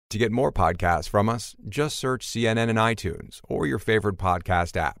To get more podcasts from us, just search CNN in iTunes or your favorite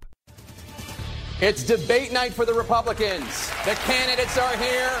podcast app. It's debate night for the Republicans. The candidates are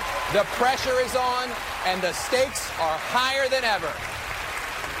here, the pressure is on, and the stakes are higher than ever.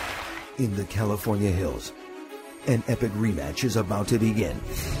 In the California hills, an epic rematch is about to begin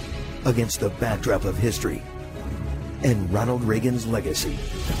against the backdrop of history and Ronald Reagan's legacy.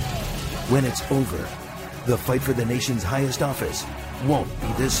 When it's over, the fight for the nation's highest office won't be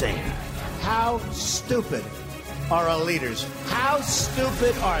the same. How stupid are our leaders? How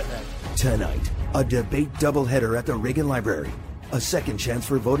stupid are they? Tonight, a debate doubleheader at the Reagan Library. A second chance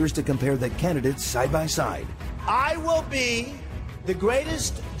for voters to compare the candidates side by side. I will be the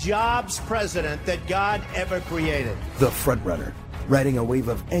greatest jobs president that God ever created. The frontrunner, riding a wave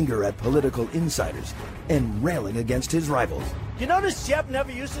of anger at political insiders and railing against his rivals. You notice Jeb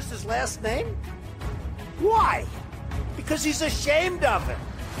never uses his last name? Why? Because he's ashamed of it.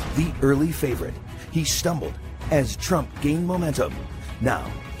 The early favorite, he stumbled as Trump gained momentum. Now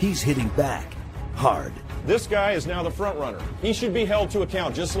he's hitting back hard. This guy is now the front runner. He should be held to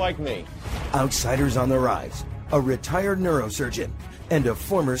account just like me. Outsiders on the rise, a retired neurosurgeon and a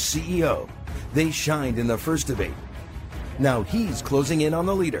former CEO. They shined in the first debate. Now he's closing in on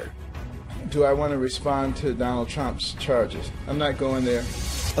the leader. Do I want to respond to Donald Trump's charges? I'm not going there.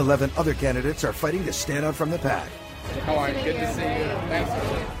 11 other candidates are fighting to stand out from the pack. How are you? Good to see you.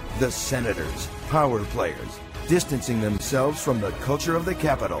 Thanks. The senators, power players, distancing themselves from the culture of the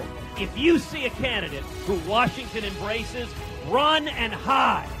Capitol. If you see a candidate who Washington embraces, run and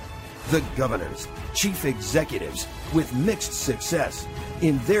hide. The governors, chief executives, with mixed success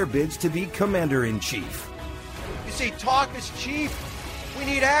in their bids to be commander-in-chief. You see, talk is cheap. We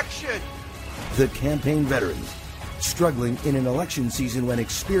need action. The campaign veterans, struggling in an election season when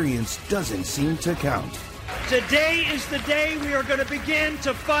experience doesn't seem to count. Today is the day we are going to begin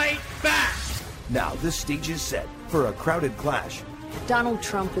to fight back. Now the stage is set for a crowded clash. Donald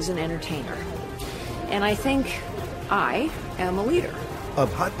Trump is an entertainer, and I think I am a leader.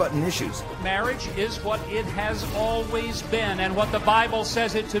 Of hot-button issues. Marriage is what it has always been and what the Bible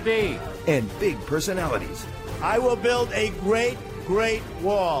says it to be. And big personalities. I will build a great, great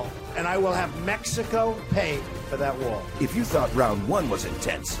wall, and I will have Mexico pay for that wall. If you thought round one was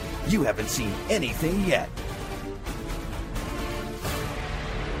intense, you haven't seen anything yet.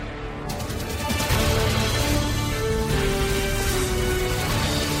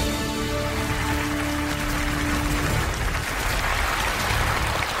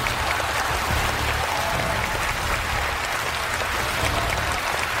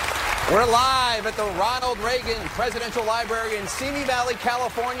 We're live at the Ronald Reagan Presidential Library in Simi Valley,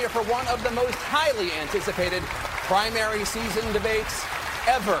 California for one of the most highly anticipated primary season debates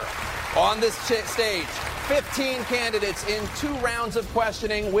ever. On this stage, 15 candidates in 2 rounds of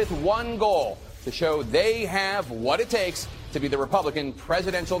questioning with one goal: to show they have what it takes to be the Republican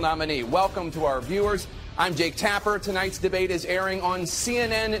presidential nominee. Welcome to our viewers. I'm Jake Tapper. Tonight's debate is airing on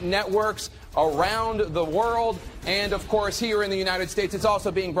CNN networks around the world, and of course here in the United States. It's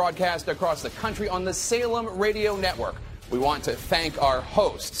also being broadcast across the country on the Salem Radio Network. We want to thank our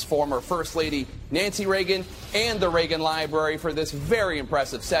hosts, former First Lady Nancy Reagan and the Reagan Library, for this very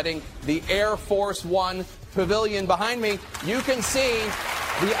impressive setting. The Air Force One pavilion behind me, you can see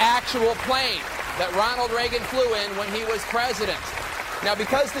the actual plane that Ronald Reagan flew in when he was president. Now,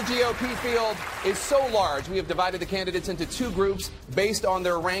 because the GOP field is so large, we have divided the candidates into 2 groups based on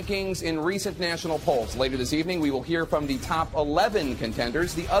their rankings in recent national polls. Later this evening, we will hear from the top 11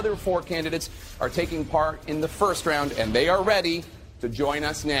 contenders. The other 4 candidates are taking part in the first round, and they are ready to join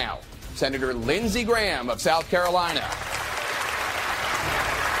us now. Senator Lindsey Graham of South Carolina.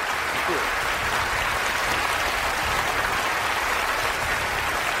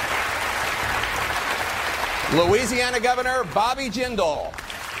 Louisiana Governor Bobby Jindal.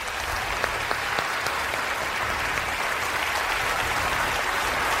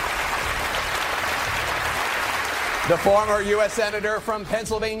 The former U.S. Senator from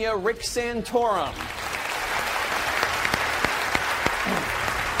Pennsylvania, Rick Santorum.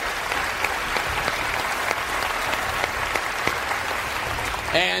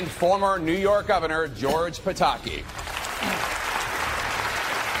 And former New York Governor George Pataki.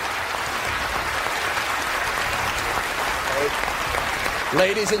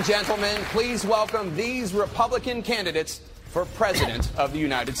 Ladies and gentlemen, please welcome these Republican candidates for President of the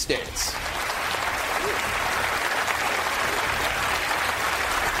United States.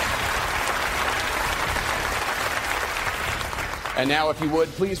 And now, if you would,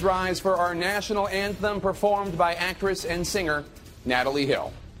 please rise for our national anthem performed by actress and singer Natalie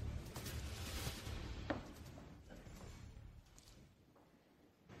Hill.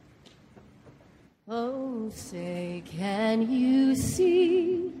 Oh, say, can you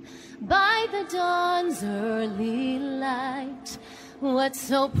see by the dawn's early light what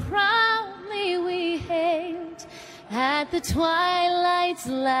so proudly we hailed at the twilight's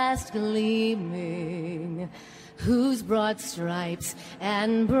last gleaming, whose broad stripes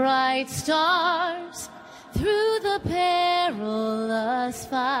and bright stars through the perilous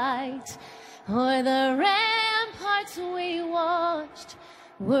fight o'er the ramparts we watched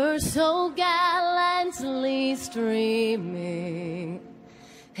were so gallantly streaming,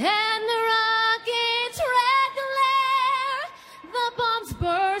 and the rocket's red glare, the bombs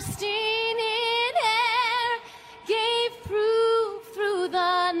bursting in air, gave proof through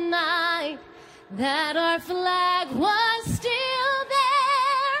the night that our flag was still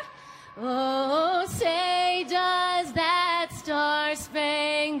there. Oh, say, does that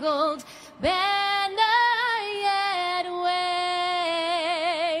star-spangled banner yet wave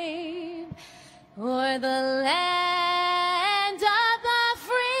o'er the land of the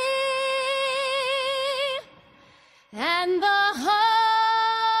free and the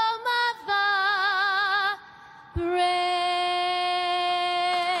home of the brave?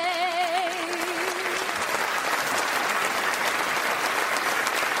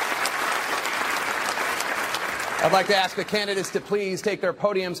 I'd like to ask the candidates to please take their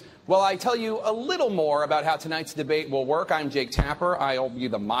podiums while I tell you a little more about how tonight's debate will work. I'm Jake Tapper. I'll be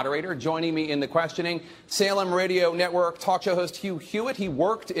the moderator. Joining me in the questioning, Salem Radio Network talk show host Hugh Hewitt. He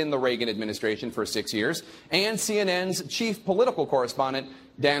worked in the Reagan administration for 6 years. And CNN's chief political correspondent,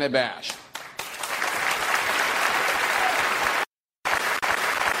 Dana Bash.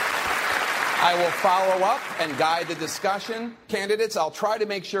 I will follow up and guide the discussion. Candidates, I'll try to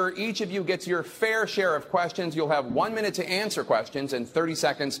make sure each of you gets your fair share of questions. You'll have 1 minute to answer questions and 30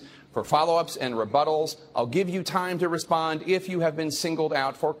 seconds for follow-ups and rebuttals. I'll give you time to respond if you have been singled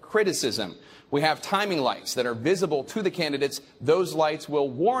out for criticism. We have timing lights that are visible to the candidates. Those lights will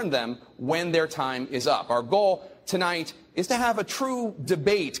warn them when their time is up. Our goal tonight is to have a true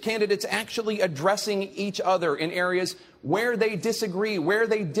debate, candidates actually addressing each other in areas where they disagree, where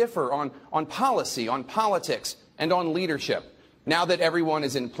they differ on policy, on politics, and on leadership. Now that everyone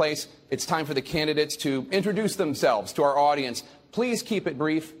is in place, it's time for the candidates to introduce themselves to our audience. Please keep it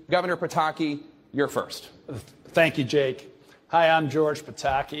brief. Governor Pataki, you're first. Thank you, Jake. Hi, I'm George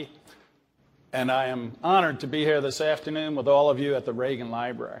Pataki, and I am honored to be here this afternoon with all of you at the Reagan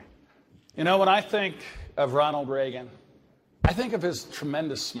Library. You know, when I think of Ronald Reagan, I think of his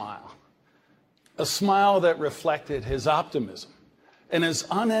tremendous smile, a smile that reflected his optimism and his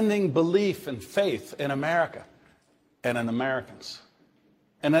unending belief and faith in America and in Americans.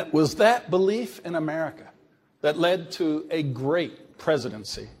 And it was that belief in America that led to a great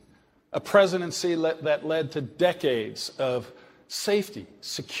presidency, a presidency that led to decades of safety,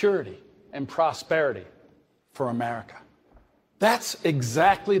 security, and prosperity for America. That's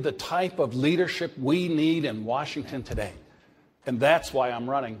exactly the type of leadership we need in Washington today. And that's why I'm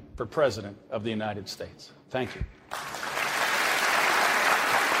running for President of the United States. Thank you.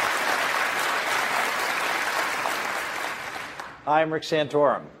 Hi, I'm Rick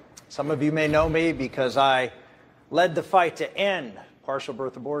Santorum. Some of you may know me because I led the fight to end partial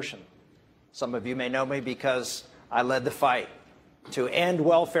birth abortion. Some of you may know me because I led the fight to end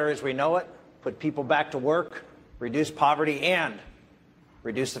welfare as we know it, put people back to work, reduce poverty, and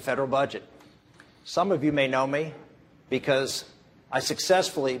reduce the federal budget. Some of you may know me because I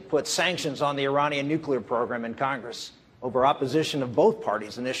successfully put sanctions on the Iranian nuclear program in Congress over opposition of both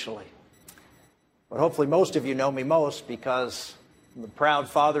parties initially. But hopefully most of you know me most because I'm the proud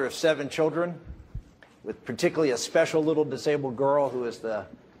father of 7 children, with particularly a special little disabled girl who is the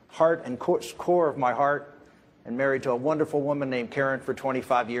heart and core of my heart, and married to a wonderful woman named Karen for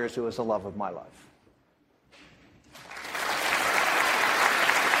 25 years who is the love of my life.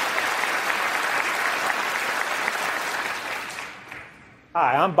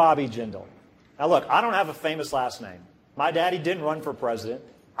 Hi, I'm Bobby Jindal. Now look, I don't have a famous last name. My daddy didn't run for president.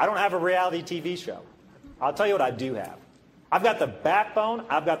 I don't have a reality TV show. I'll tell you what I do have. I've got the backbone,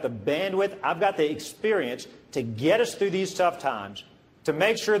 I've got the bandwidth, I've got the experience to get us through these tough times, to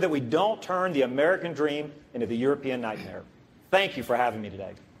make sure that we don't turn the American dream into the European nightmare. Thank you for having me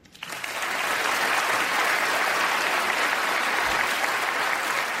today.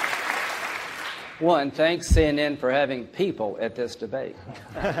 One, thanks CNN for having people at this debate.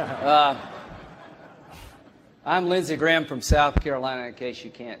 I'm Lindsey Graham from South Carolina, in case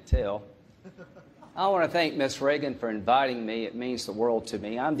you can't tell. I want to thank Ms. Reagan for inviting me. It means the world to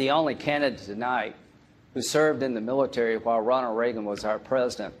me. I'm the only candidate tonight who served in the military while Ronald Reagan was our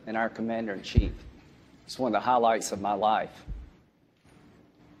president and our commander-in-chief. It's one of the highlights of my life.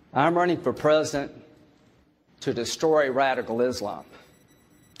 I'm running for president to destroy radical Islam,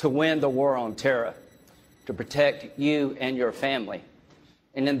 to win the war on terror, to protect you and your family.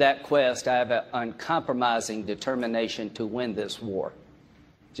 And in that quest, I have an uncompromising determination to win this war,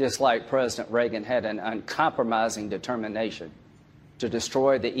 just like President Reagan had an uncompromising determination to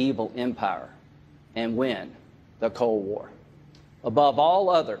destroy the evil empire and win the Cold War. Above all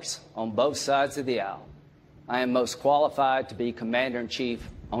others on both sides of the aisle, I am most qualified to be Commander-in-Chief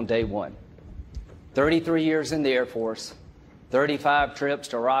on day one. 33 years in the Air Force, 35 trips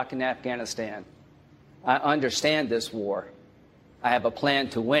to Iraq and Afghanistan. I understand this war. I have a plan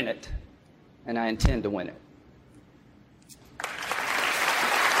to win it, and I intend to win it.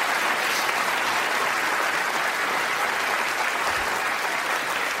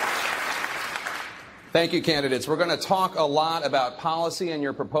 Thank you, candidates. We're going to talk a lot about policy and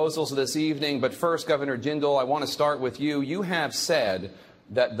your proposals this evening. But first, Governor Jindal, I want to start with you. You have said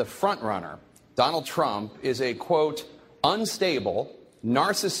that the frontrunner, Donald Trump, is a, quote, unstable,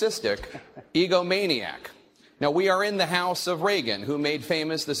 narcissistic egomaniac. Now, we are in the house of Reagan, who made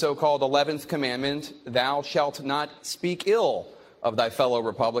famous the so-called 11th commandment, thou shalt not speak ill of thy fellow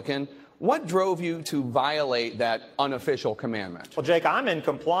Republican. What drove you to violate that unofficial commandment? Well, Jake, I'm in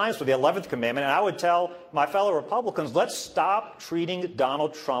compliance with the 11th commandment, and I would tell my fellow Republicans, let's stop treating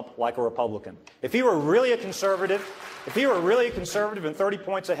Donald Trump like a Republican. If he were really a conservative, and 30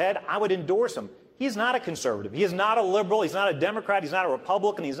 points ahead, I would endorse him. He's not a conservative. He is not a liberal. He's not a Democrat. He's not a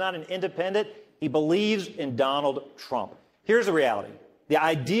Republican. He's not an independent. He believes in Donald Trump. Here's the reality. The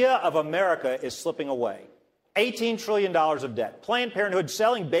idea of America is slipping away. $18 trillion of debt. Planned Parenthood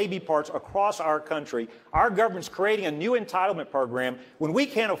selling baby parts across our country. Our government's creating a new entitlement program when we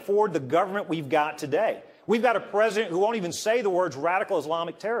can't afford the government we've got today. We've got a president who won't even say the words radical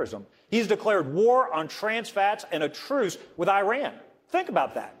Islamic terrorism. He's declared war on trans fats and a truce with Iran. Think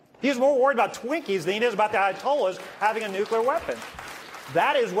about that. He's more worried about Twinkies than he is about the Ayatollahs having a nuclear weapon.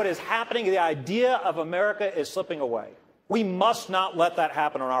 That is what is happening. The idea of America is slipping away. We must not let that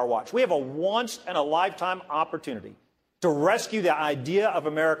happen on our watch. We have a once-in-a-lifetime opportunity to rescue the idea of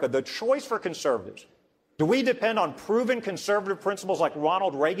America, the choice for conservatives. Do we depend on proven conservative principles like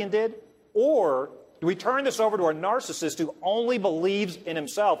Ronald Reagan did? Or do we turn this over to a narcissist who only believes in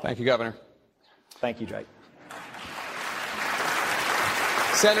himself? Thank you, Governor. Thank you, Jake.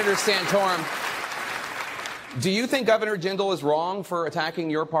 Senator Santorum, do you think Governor Jindal is wrong for attacking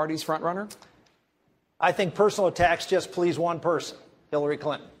your party's frontrunner? I think personal attacks just please one person, Hillary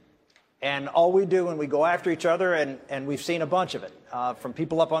Clinton. And all we do when we go after each other, and we've seen a bunch of it, from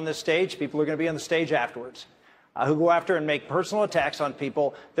people up on this stage, people who are going to be on the stage afterwards, who go after and make personal attacks on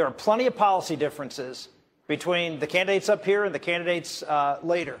people. There are plenty of policy differences between the candidates up here and the candidates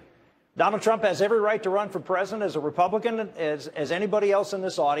later. Donald Trump has every right to run for president as a Republican as anybody else in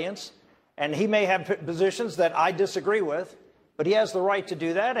this audience, and he may have positions that I disagree with. But he has the right to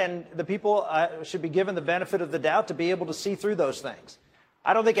do that, and the people should be given the benefit of the doubt to be able to see through those things.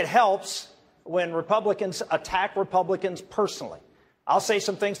 I don't think it helps when Republicans attack Republicans personally. I'll say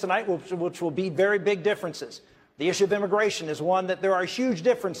some things tonight which will be very big differences. The issue of immigration is one that there are huge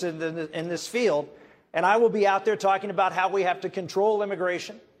differences in this field, and I will be out there talking about how we have to control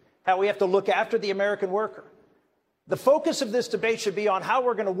immigration, how we have to look after the American worker. The focus of this debate should be on how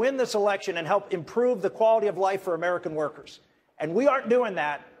we're going to win this election and help improve the quality of life for American workers. And we aren't doing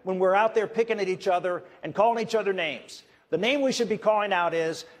that when we're out there picking at each other and calling each other names. The name we should be calling out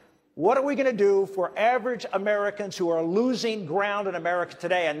is, what are we going to do for average Americans who are losing ground in America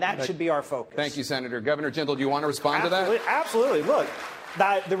today? And that should be our focus. Thank you, Senator. Governor Jindal, do you want to respond to that? Absolutely. Look,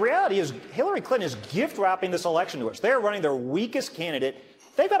 the reality is Hillary Clinton is gift-wrapping this election to us. They're running their weakest candidate.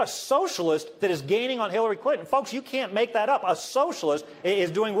 They've got a socialist that is gaining on Hillary Clinton. Folks, you can't make that up. A socialist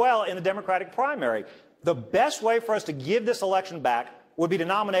is doing well in the Democratic primary. The best way for us to give this election back would be to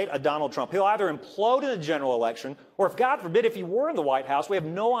nominate a Donald Trump. He'll either implode in the general election, or if, God forbid, if he were in the White House, we have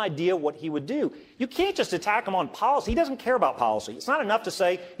no idea what he would do. You can't just attack him on policy. He doesn't care about policy. It's not enough to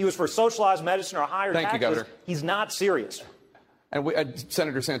say he was for socialized medicine or higher taxes. Thank you, Governor. He's not serious. And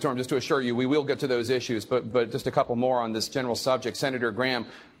Senator Santorum, just to assure you, we will get to those issues, but just a couple more on this general subject. Senator Graham,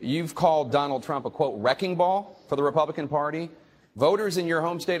 you've called Donald Trump a, quote, wrecking ball for the Republican Party. Voters in your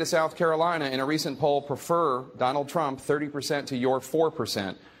home state of South Carolina in a recent poll prefer Donald Trump 30% to your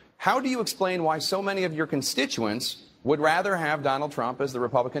 4%. How do you explain why so many of your constituents would rather have Donald Trump as the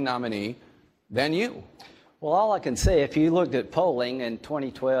Republican nominee than you? Well, all I can say, if you looked at polling in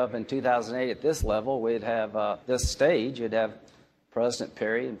 2012 and 2008 at this level, we'd have this stage, you'd have President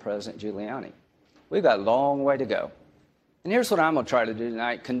Perry and President Giuliani. We've got a long way to go. And here's what I'm going to try to do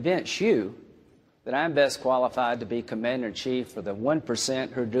tonight, convince you that I'm best qualified to be commander-in-chief for the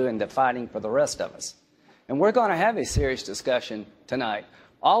 1% who are doing the fighting for the rest of us. And we're going to have a serious discussion tonight.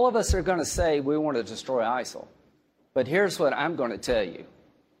 All of us are going to say we want to destroy ISIL. But here's what I'm going to tell you.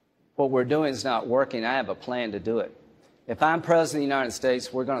 What we're doing is not working. I have a plan to do it. If I'm president of the United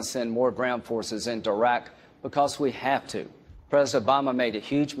States, we're going to send more ground forces into Iraq because we have to. President Obama made a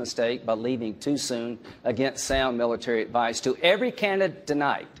huge mistake by leaving too soon against sound military advice. To every candidate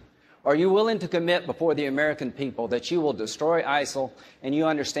tonight, are you willing to commit before the American people that you will destroy ISIL and you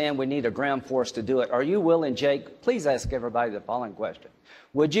understand we need a ground force to do it? Are you willing, Jake? Please ask everybody the following question.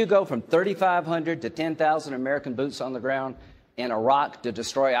 Would you go from 3,500 to 10,000 American boots on the ground in Iraq to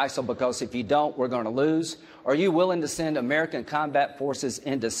destroy ISIL? Because if you don't, we're going to lose. Are you willing to send American combat forces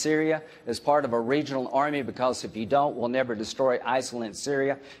into Syria as part of a regional army? Because if you don't, we'll never destroy ISIL in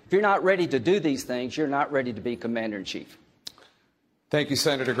Syria. If you're not ready to do these things, you're not ready to be commander-in-chief. Thank you,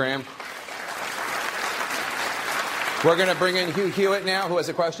 Senator Graham. We're going to bring in Hugh Hewitt now, who has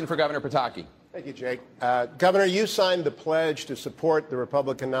a question for Governor Pataki. Thank you, Jake. Governor, you signed the pledge to support the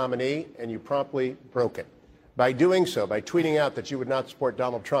Republican nominee, and you promptly broke it. By doing so, by tweeting out that you would not support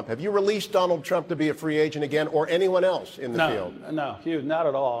Donald Trump, have you released Donald Trump to be a free agent again, or anyone else in the field? No, Hugh, not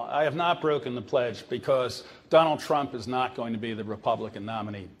at all. I have not broken the pledge because Donald Trump is not going to be the Republican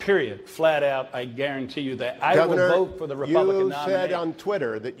nominee, period. Flat out, I guarantee you that. I will vote for the Republican nominee. You said on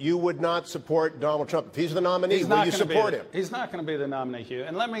Twitter that you would not support Donald Trump. If he's the nominee, will you support him? He's not going to be the nominee, Hugh.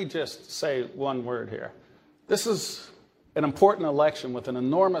 And let me just say one word here. This is an important election with an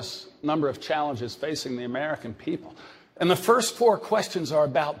enormous number of challenges facing the American people. And the first four questions are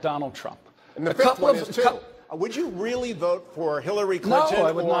about Donald Trump. And the fifth one is, too. Would you really vote for Hillary Clinton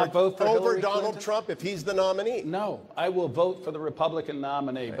I would not vote for over Hillary Donald Clinton. Trump if he's the nominee? No, I will vote for the Republican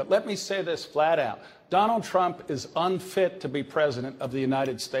nominee. Okay. But let me say this flat out. Donald Trump is unfit to be president of the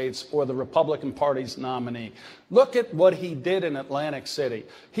United States or the Republican Party's nominee. Look at what he did in Atlantic City.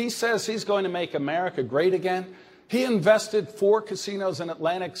 He says he's going to make America great again. He invested 4 casinos in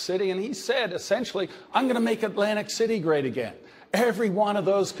Atlantic City, and he said, essentially, I'm going to make Atlantic City great again. Every one of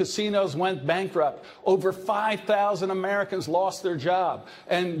those casinos went bankrupt. Over 5,000 Americans lost their job.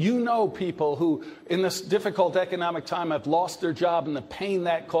 And you know people who, in this difficult economic time, have lost their job and the pain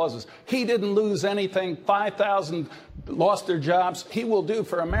that causes. He didn't lose anything. 5,000 lost their jobs. He will do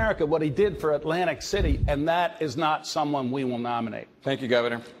for America what he did for Atlantic City, and that is not someone we will nominate. Thank you,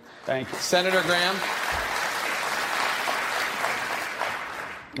 Governor. Thank you. Senator Graham.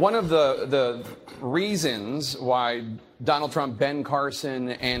 One of the reasons why Donald Trump, Ben Carson,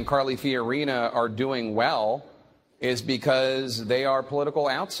 and Carly Fiorina are doing well is because they are political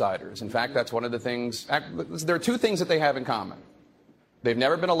outsiders. In fact, that's one of the things. There are 2 things that they have in common. They've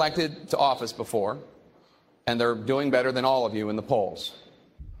never been elected to office before, and they're doing better than all of you in the polls.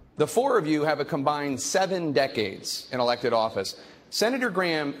 The 4 of you have a combined 7 decades in elected office. Senator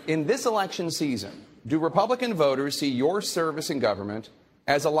Graham, in this election season, do Republican voters see your service in government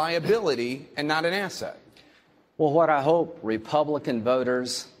as a liability and not an asset? Well, what I hope Republican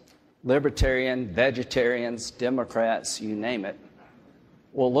voters, libertarian, vegetarians, Democrats, you name it,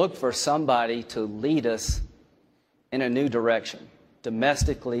 will look for somebody to lead us in a new direction,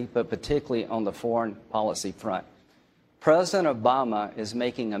 domestically, but particularly on the foreign policy front. President Obama is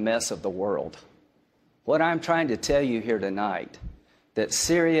making a mess of the world. What I'm trying to tell you here tonight, that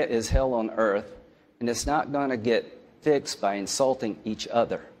Syria is hell on earth, and it's not going to get fixed by insulting each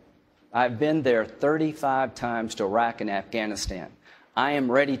other. I've been there 35 times to Iraq and Afghanistan. I am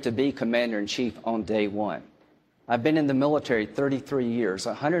ready to be commander-in-chief on day 1. I've been in the military 33 years,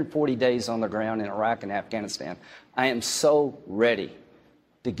 140 days on the ground in Iraq and Afghanistan. I am so ready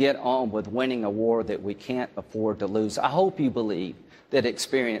to get on with winning a war that we can't afford to lose. I hope you believe that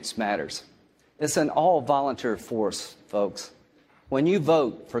experience matters. It's an all-volunteer force, folks. When you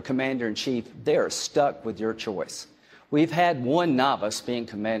vote for commander-in-chief, they are stuck with your choice. We've had one novice being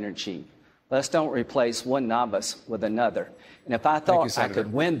commander-in-chief. Let's don't replace one novice with another. And if I thought I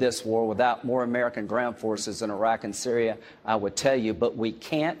could win this war without more American ground forces in Iraq and Syria, I would tell you, but we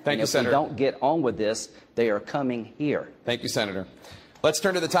can't. Thank you, Senator. If we don't get on with this, they are coming here. Thank you, Senator. Let's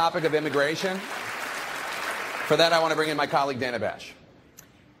turn to the topic of immigration. For that, I want to bring in my colleague, Dana Bash.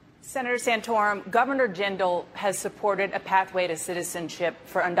 Senator Santorum, Governor Jindal has supported a pathway to citizenship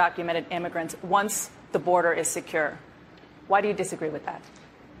for undocumented immigrants once the border is secure. Why do you disagree with that?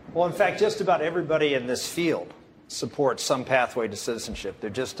 Well, in fact, just about everybody in this field supports some pathway to citizenship. There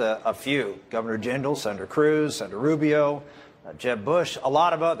are just a few. Governor Jindal, Senator Cruz, Senator Rubio, Jeb Bush, a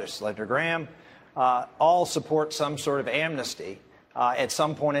lot of others, Senator Graham, all support some sort of amnesty at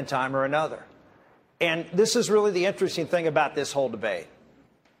some point in time or another. And this is really the interesting thing about this whole debate.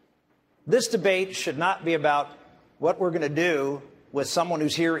 This debate should not be about what we're going to do with someone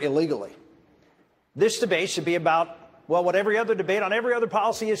who's here illegally. This debate should be about, well, what every other debate on every other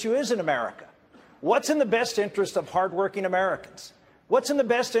policy issue is in America. What's in the best interest of hardworking Americans? What's in the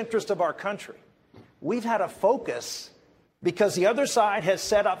best interest of our country? We've had a focus because the other side has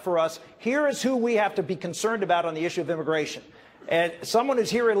set up for us, here is who we have to be concerned about on the issue of immigration. And someone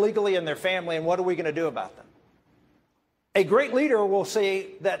who's here illegally and their family, and what are we going to do about them? A great leader will say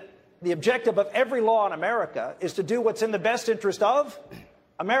that the objective of every law in America is to do what's in the best interest of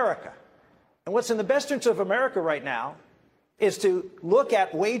America. And what's in the best interest of America right now is to look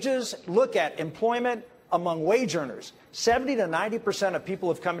at wages, look at employment among wage earners. 70 to 90% of people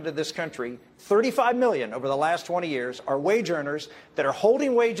who have come into this country, 35 million over the last 20 years, are wage earners that are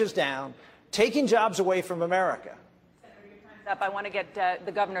holding wages down, taking jobs away from America. I want to get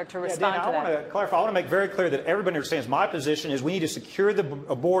the governor to respond Dana, to that. I want to clarify. I want to make very clear that everybody understands my position is we need to secure the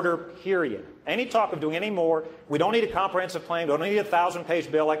border, period. Any talk of doing any more, we don't need a comprehensive plan. We don't need a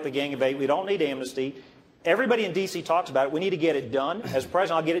 1,000-page bill like the Gang of Eight. We don't need amnesty. Everybody in D.C. talks about it. We need to get it done. As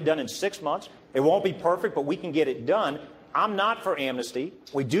president, I'll get it done in 6 months. It won't be perfect, but we can get it done. I'm not for amnesty.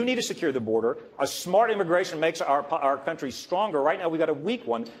 We do need to secure the border. A smart immigration makes our country stronger. Right now, we've got a weak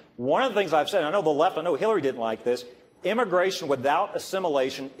one. One of the things I've said, and I know the left, I know Hillary didn't like this, immigration without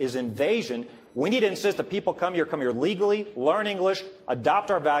assimilation is invasion. We need to insist that people come here legally, learn English,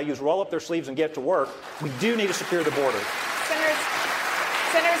 adopt our values, roll up their sleeves, and get to work. We do need to secure the border.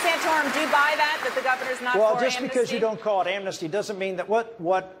 Senator Santorum, do you buy that the governor's not for amnesty? Well, just because you don't call it amnesty doesn't mean that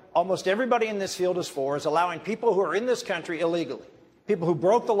what almost everybody in this field is for is allowing people who are in this country illegally, people who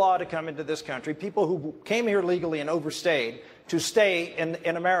broke the law to come into this country, people who came here legally and overstayed, to stay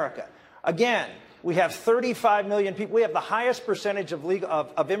in America. Again, we have 35 million people. We have the highest percentage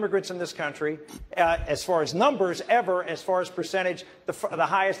of immigrants in this country, as far as numbers ever, as far as percentage, the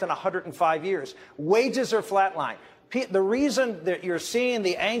highest in 105 years. Wages are flatlined. The reason that you're seeing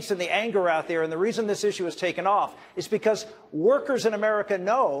the angst and the anger out there, and the reason this issue is taken off, is because workers in America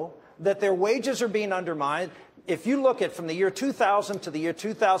know that their wages are being undermined. If you look at from the year 2000 to the year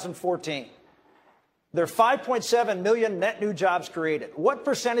 2014, there are 5.7 million net new jobs created. What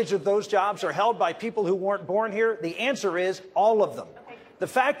percentage of those jobs are held by people who weren't born here? The answer is all of them. Okay. The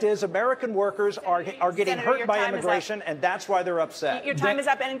fact is American workers are getting hurt by immigration, and that's why they're upset. Your time is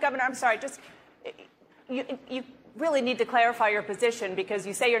up. And, Governor, I'm sorry, just you really need to clarify your position, because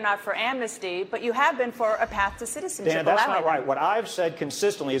you say you're not for amnesty, but you have been for a path to citizenship. Dan, that's not right. What I've said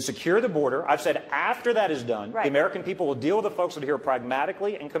consistently is secure the border. I've said after that is done, the American people will deal with the folks that are here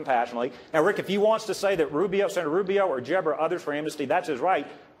pragmatically and compassionately. Now, Rick, if he wants to say that Senator Rubio or Jeb or others for amnesty, that's his right.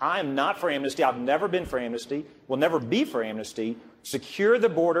 I am not for amnesty. I've never been for amnesty. Will never be for amnesty. Secure the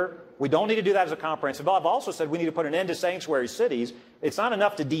border. We don't need to do that as a comprehensive bill. I've also said we need to put an end to sanctuary cities. It's not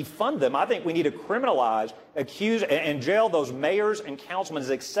enough to defund them. I think we need to criminalize, accuse, and jail those mayors and councilmen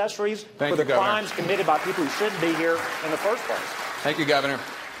as accessories for the crimes committed by people who shouldn't be here in the first place. Thank you, Governor.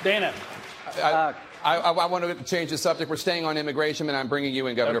 Dana. I want to change the subject. We're staying on immigration, and I'm bringing you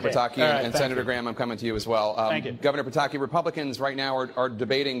in, Governor Pataki, and Senator Graham, I'm coming to you as well. Thank you. Governor Pataki, Republicans right now are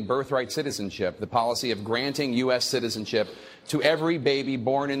debating birthright citizenship, the policy of granting U.S. citizenship to every baby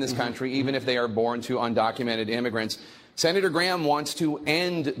born in this country, even if they are born to undocumented immigrants. Senator Graham wants to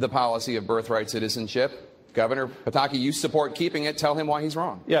end the policy of birthright citizenship. Governor Pataki, you support keeping it. Tell him why he's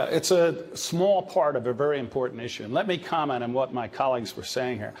wrong. Yeah, it's a small part of a very important issue. And let me comment on what my colleagues were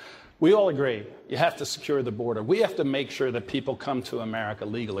saying here. We all agree you have to secure the border. We have to make sure that people come to America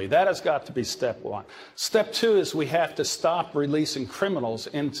legally. That has got to be step one. Step two is we have to stop releasing criminals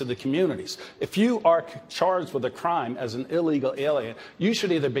into the communities. If you are charged with a crime as an illegal alien, you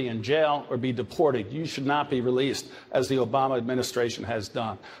should either be in jail or be deported. You should not be released, as the Obama administration has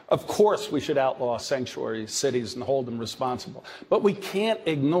done. Of course, we should outlaw sanctuary cities and hold them responsible. But we can't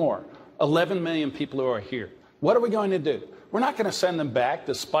ignore 11 million people who are here. What are we going to do? We're not going to send them back,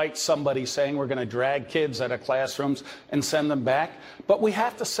 despite somebody saying we're going to drag kids out of classrooms and send them back. But we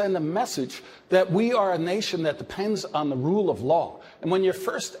have to send a message that we are a nation that depends on the rule of law. And when your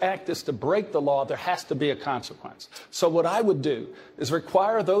first act is to break the law, there has to be a consequence. So what I would do is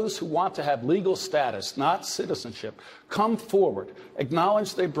require those who want to have legal status, not citizenship, come forward,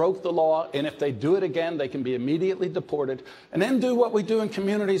 acknowledge they broke the law, and if they do it again, they can be immediately deported, and then do what we do in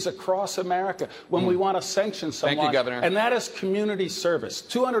communities across America when we want to sanction someone. Thank you, Governor. And that is community service.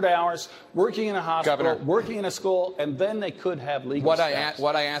 200 hours, working in a hospital, Governor, working in a school, and then they could have legal status.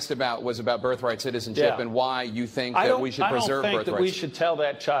 What I asked about was about birthright citizenship and why you think that we should preserve birthright. I don't think that we should tell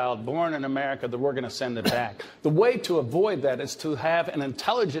that child born in America that we're going to send it back. The way to avoid that is to have an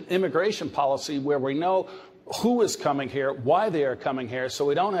intelligent immigration policy where we know who is coming here, why they are coming here, so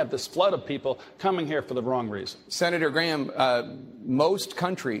we don't have this flood of people coming here for the wrong reason. Senator Graham, most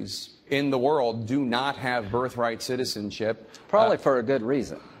countries in the world do not have birthright citizenship. Probably for a good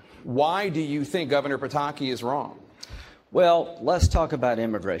reason. Why do you think Governor Pataki is wrong? Well, let's talk about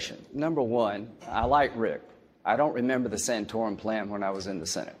immigration. Number one, I like Rick. I don't remember the Santorum plan when I was in the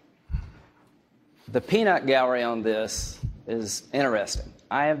Senate. The peanut gallery on this is interesting.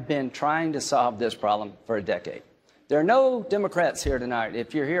 I have been trying to solve this problem for a decade. There are no Democrats here tonight.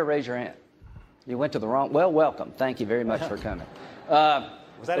 If you're here, raise your hand. You went to the wrong... Well, welcome. Thank you very much for coming.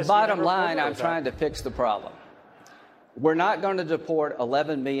 The bottom line, I'm trying to fix the problem. We're not going to deport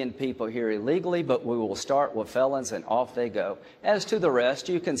 11 million people here illegally, but we will start with felons and off they go. As to the rest,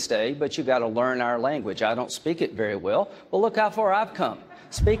 you can stay, but you got to learn our language. I don't speak it very well. Well, look how far I've come.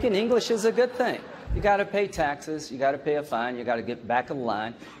 Speaking English is a good thing. You got to pay taxes. You got to pay a fine. You got to get back of the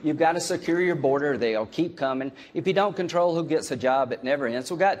line. You've got to secure your border. They'll keep coming. If you don't control who gets a job, it never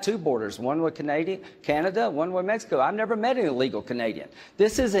ends. We've got two borders, one with Canada, one with Mexico. I've never met an illegal Canadian.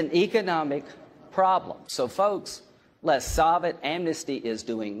 This is an economic problem. So, folks, let's solve it. Amnesty is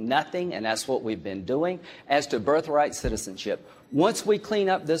doing nothing, and that's what we've been doing. As to birthright citizenship, once we clean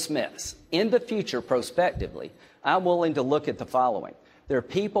up this mess, in the future, prospectively, I'm willing to look at the following. There are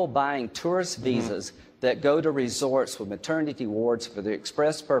people buying tourist visas that go to resorts with maternity wards for the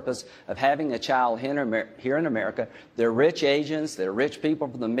express purpose of having a child here in America. They're rich Asians. They're rich people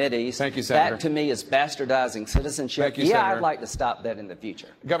from the Mideast. Thank you, Senator. That, to me, is bastardizing citizenship. Thank you, Senator. I'd like to stop that in the future.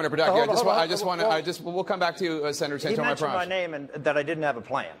 Governor Pataki, we'll come back to you, Senator Santorum. He mentioned my name and that I didn't have a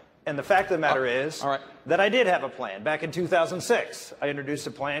plan. And the fact of the matter is that I did have a plan. Back in 2006, I introduced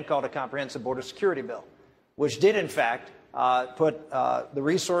a plan called a Comprehensive Border Security Bill, which did, in fact, put the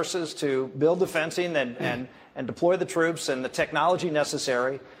resources to build the fencing and deploy the troops and the technology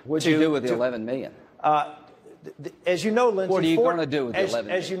necessary. What did you do with the 11 million? As you know, Lindsay, what are you going to do with the 11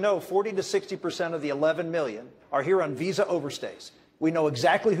 million? As you know, 40 to 60% of the 11 million are here on visa overstays. We know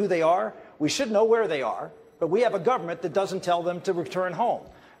exactly who they are. We should know where they are, but we have a government that doesn't tell them to return home.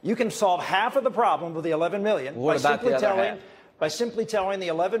 You can solve half of the problem with the 11 million by simply telling the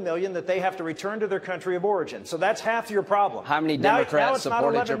 11 million that they have to return to their country of origin. So that's half your problem. How many Democrats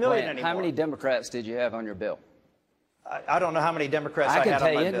supported your plan? How many Democrats did you have on your bill? I don't know how many Democrats I had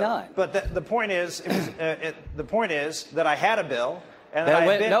on my bill. None. But the point is, the point is that I had a bill and that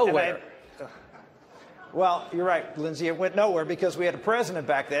went nowhere. Well, you're right, Lindsay. It went nowhere because we had a president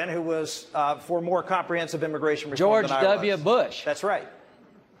back then who was for more comprehensive immigration reform than I was. George W. Bush. That's right.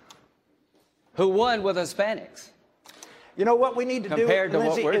 Who won with Hispanics? You know what we need to do,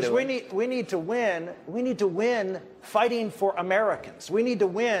 Lindsay, is we need to win. We need to win fighting for Americans. We need to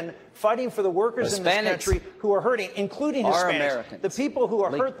win fighting for the workers in this country who are hurting, including Hispanics. Americans. The people who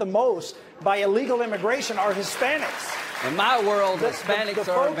are hurt the most by illegal immigration are Hispanics. In my world, Hispanics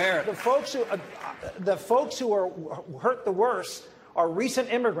are Americans. The folks who are hurt the worst are recent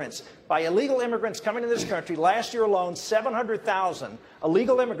immigrants. By illegal immigrants coming to this country, last year alone, 700,000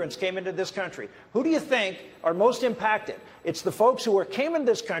 illegal immigrants came into this country. Who do you think are most impacted? It's the folks who came into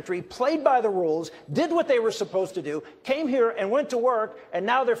this country, played by the rules, did what they were supposed to do, came here and went to work, and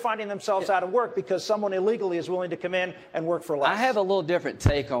now they're finding themselves out of work because someone illegally is willing to come in and work for less. I have a little different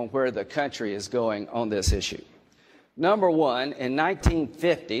take on where the country is going on this issue. Number one, in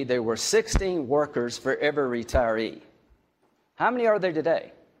 1950, there were 16 workers for every retiree. How many are there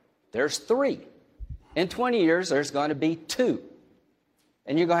today? There's 3. In 20 years, there's going to be 2.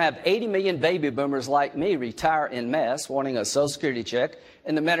 And you're going to have 80 million baby boomers like me retire en masse, wanting a Social Security check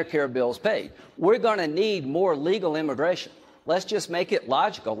and the Medicare bills paid. We're going to need more legal immigration. Let's just make it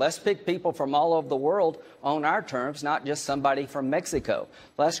logical. Let's pick people from all over the world on our terms, not just somebody from Mexico.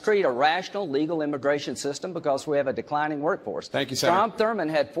 Let's create a rational legal immigration system because we have a declining workforce. Thank you, Senator. Strom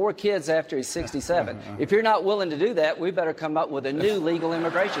Thurmond had 4 kids after he's 67. If you're not willing to do that, we better come up with a new legal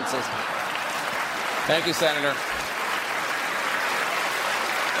immigration system. Thank you, Senator.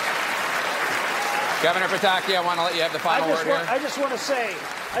 Governor Pataki, I want to let you have the final word here. I just want to say,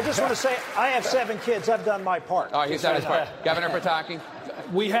 I have 7 kids. I've done my part. Oh, he's done his part. Governor Pataki?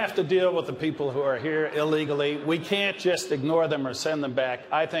 We have to deal with the people who are here illegally. We can't just ignore them or send them back.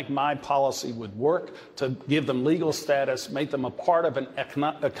 I think my policy would work to give them legal status, make them a part of an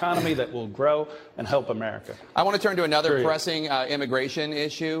economy that will grow and help America. I want to turn to another pressing immigration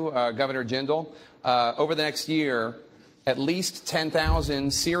issue, Governor Jindal. Over the next year, at least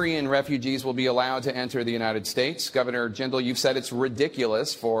 10,000 Syrian refugees will be allowed to enter the United States. Governor Jindal, you've said it's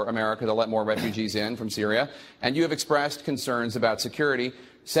ridiculous for America to let more refugees in from Syria, and you have expressed concerns about security.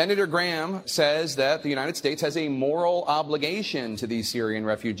 Senator Graham says that the United States has a moral obligation to these Syrian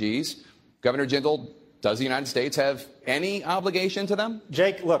refugees. Governor Jindal, Does the United States have any obligation to them?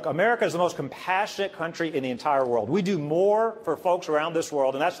 Jake, look, America is the most compassionate country in the entire world. We do more for folks around this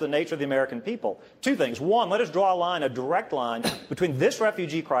world, and that's the nature of the American people. Two things. One, let us draw a line, a direct line, between this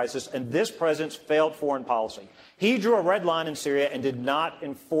refugee crisis and this president's failed foreign policy. He drew a red line in Syria and did not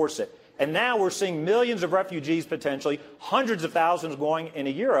enforce it. And now we're seeing millions of refugees, potentially hundreds of thousands going into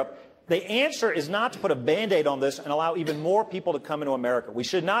Europe. The answer is not to put a Band-Aid on this and allow even more people to come into America. We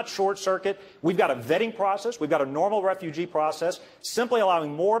should not short-circuit. We've got a vetting process. We've got a normal refugee process. Simply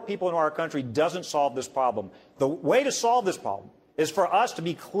allowing more people into our country doesn't solve this problem. The way to solve this problem is for us to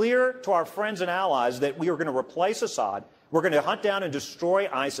be clear to our friends and allies that we are going to replace Assad. We're going to hunt down and destroy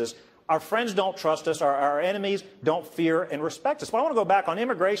ISIS. Our friends don't trust us. Our enemies don't fear and respect us. But I want to go back on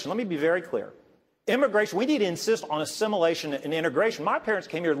immigration. Let me be very clear. Immigration, we need to insist on assimilation and integration. My parents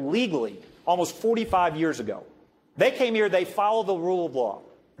came here legally almost 45 years ago. They came here, they followed the rule of law.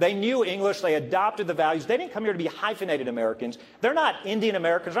 They knew English, they adopted the values. They didn't come here to be hyphenated Americans. They're not Indian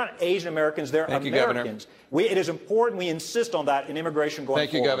Americans, they're not Asian Americans, they're Americans. It is important we insist on that in immigration going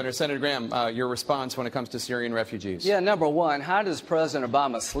forward. Thank you, Governor. Senator Graham, your response when it comes to Syrian refugees. Yeah, number one, how does President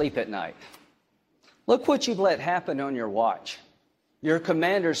Obama sleep at night? Look what you've let happen on your watch. Your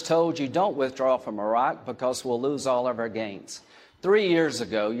commanders told you don't withdraw from Iraq because we'll lose all of our gains. 3 years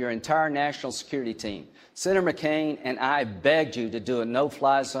ago, your entire national security team, Senator McCain and I begged you to do a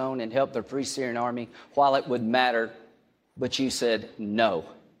no-fly zone and help the Free Syrian Army while it would matter, but you said no.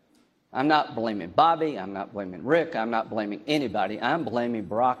 I'm not blaming Bobby, I'm not blaming Rick, I'm not blaming anybody. I'm blaming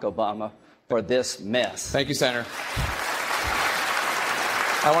Barack Obama for this mess. Thank you, Senator.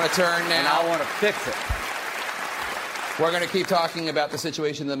 I want to turn now. And I want to fix it. We're going to keep talking about the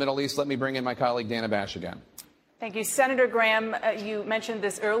situation in the Middle East. Let me bring in my colleague, Dana Bash, again. Thank you. Senator Graham, you mentioned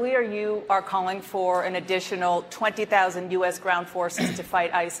this earlier. You are calling for an additional 20,000 U.S. ground forces to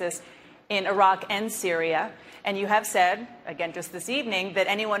fight ISIS in Iraq and Syria. And you have said, again just this evening, that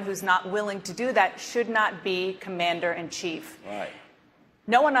anyone who's not willing to do that should not be commander-in-chief. Right.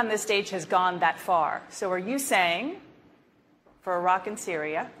 No one on this stage has gone that far. So are you saying, for Iraq and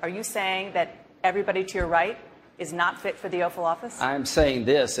Syria, are you saying that everybody to your right is not fit for the Oval Office? I'm saying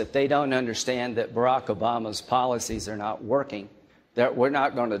this, if they don't understand that Barack Obama's policies are not working, that we're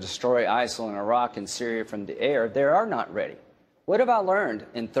not going to destroy ISIL in Iraq and Syria from the air, they are not ready. What have I learned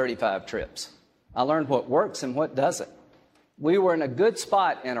in 35 trips? I learned what works and what doesn't. We were in a good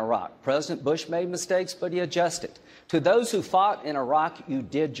spot in Iraq. President Bush made mistakes, but he adjusted. To those who fought in Iraq, you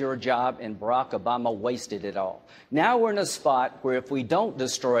did your job, and Barack Obama wasted it all. Now we're in a spot where if we don't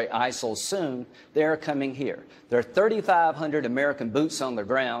destroy ISIL soon, they're coming here. There are 3,500 American boots on the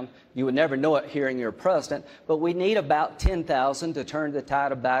ground. You would never know it hearing your president, but we need about 10,000 to turn the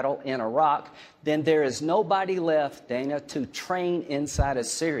tide of battle in Iraq. Then there is nobody left, Dana, to train inside of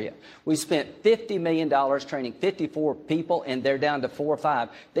Syria. We spent $50 million training 54 people, and they're down to 4 or 5.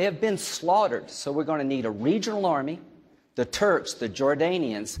 They have been slaughtered, so we're going to need a regional army. The Turks, the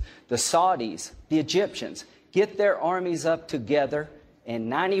Jordanians, the Saudis, the Egyptians, get their armies up together,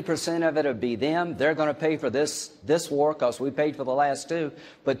 and 90% of it will be them. They're going to pay for this war because we paid for the last two.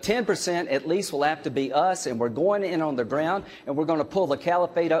 But 10% at least will have to be us, and we're going in on the ground, and we're going to pull the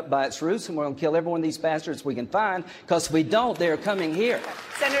caliphate up by its roots, and we're going to kill every one of these bastards we can find, because if we don't, they're coming here.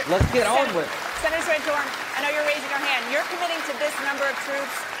 Senator, let's get on with it. Senator Santorum, I know you're raising your hand. You're committing to this number of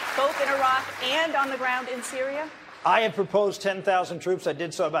troops, both in Iraq and on the ground in Syria? I had proposed 10,000 troops. I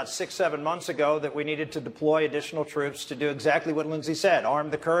did so about 6-7 months ago, that we needed to deploy additional troops to do exactly what Lindsey said, arm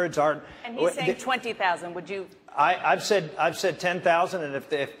the Kurds. And he's saying 20,000. Would you? I've said 10,000, and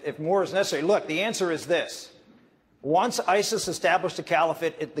if more is necessary. Look, the answer is this. Once ISIS established a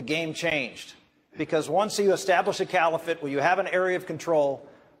caliphate, the game changed. Because once you establish a caliphate where you have an area of control,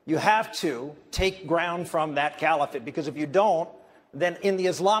 you have to take ground from that caliphate. Because if you don't, then in the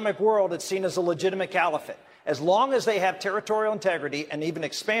Islamic world, it's seen as a legitimate caliphate. As long as they have territorial integrity and even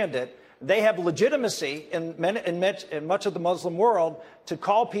expand it, they have legitimacy in much of the Muslim world to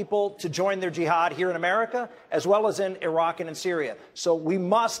call people to join their jihad here in America, as well as in Iraq and in Syria. So we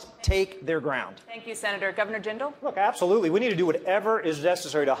must take their ground. Thank you, Senator. Governor Jindal? Look, absolutely. We need to do whatever is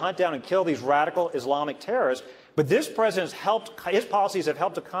necessary to hunt down and kill these radical Islamic terrorists. But this president his policies have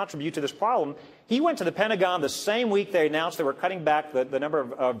helped to contribute to this problem. He went to the Pentagon the same week they announced they were cutting back the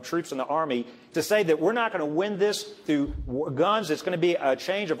number of troops in the Army to say that we're not going to win this through guns. It's going to be a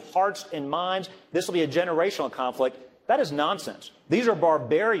change of hearts and minds. This will be a generational conflict. That is nonsense. These are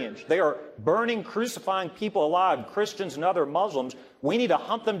barbarians. They are burning, crucifying people alive, Christians and other Muslims. We need to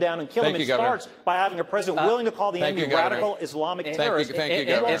hunt them down and kill them. It starts by having a president willing to call the enemy radical Islamic terrorists.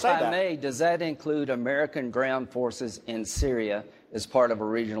 If I may, does that include American ground forces in Syria as part of a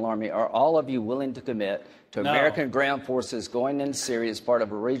regional army? Are all of you willing to commit to American ground forces going into Syria as part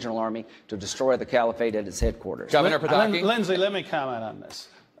of a regional army to destroy the caliphate at its headquarters? Governor Pataki? Lindsay, let me comment on this.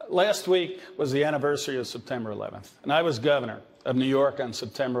 Last week was the anniversary of September 11th, and I was governor of New York on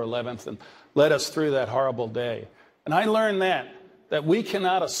September 11th and led us through that horrible day. And I learned that we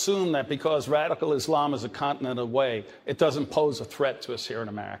cannot assume that because radical Islam is a continent away, it doesn't pose a threat to us here in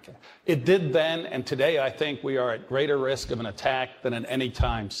America. It did then, and today I think we are at greater risk of an attack than at any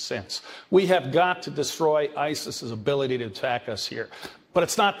time since. We have got to destroy ISIS's ability to attack us here. But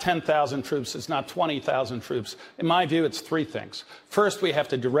it's not 10,000 troops. It's not 20,000 troops. In my view, it's three things. First, we have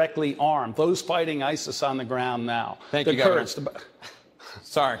to directly arm those fighting ISIS on the ground now. Thank you, Governor.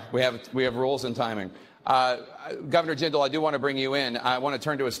 Sorry, we have rules and timing. Governor Jindal, I do want to bring you in. I want to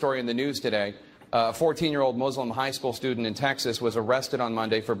turn to a story in the news today. A 14-year-old Muslim high school student in Texas was arrested on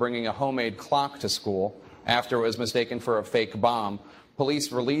Monday for bringing a homemade clock to school after it was mistaken for a fake bomb.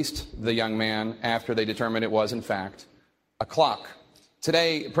 Police released the young man after they determined it was, in fact, a clock.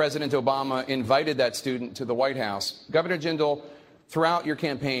 Today, President Obama invited that student to the White House. Governor Jindal, throughout your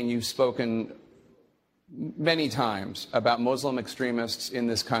campaign, you've spoken many times about Muslim extremists in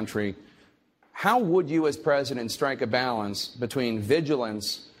this country. How would you, as president, strike a balance between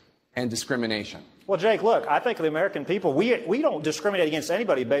vigilance and discrimination? Well, Jake, look, I think the American people, we don't discriminate against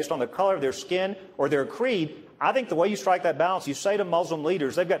anybody based on the color of their skin or their creed. I think the way you strike that balance, you say to Muslim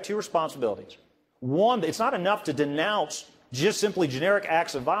leaders, they've got two responsibilities. One, it's not enough to denounce just simply generic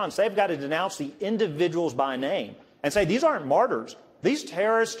acts of violence. They've got to denounce the individuals by name and say these aren't martyrs. These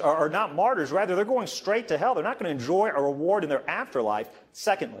terrorists are not martyrs. Rather, they're going straight to hell. They're not going to enjoy a reward in their afterlife.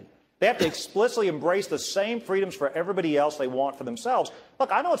 Secondly, they have to explicitly embrace the same freedoms for everybody else they want for themselves.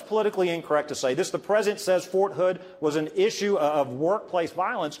 Look, I know it's politically incorrect to say this. The president says Fort Hood was an issue of workplace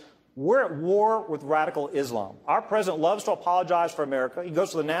violence. We're at war with radical Islam. Our president loves to apologize for America. He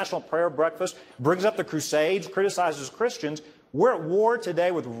goes to the National Prayer Breakfast, brings up the Crusades, criticizes Christians. We're at war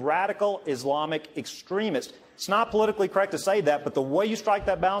today with radical Islamic extremists. It's not politically correct to say that, but the way you strike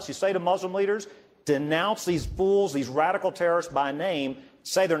that balance, you say to Muslim leaders, denounce these fools, these radical terrorists by name,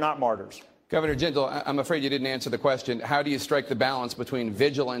 say they're not martyrs. Governor Jindal, I'm afraid you didn't answer the question. How do you strike the balance between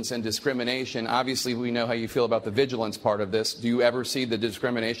vigilance and discrimination? Obviously, we know how you feel about the vigilance part of this. Do you ever see the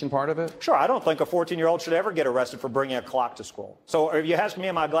discrimination part of it? Sure. I don't think a 14-year-old should ever get arrested for bringing a clock to school. So if you ask me,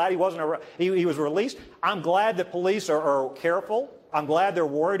 am I glad he was released? I'm glad that police are careful. I'm glad they're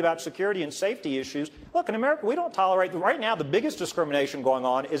worried about security and safety issues. Look, in America, we don't tolerate, right now, the biggest discrimination going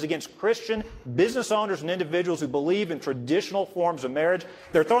on is against Christian business owners and individuals who believe in traditional forms of marriage.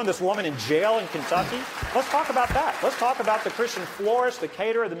 They're throwing this woman in jail in Kentucky. Let's talk about that. Let's talk about the Christian florist, the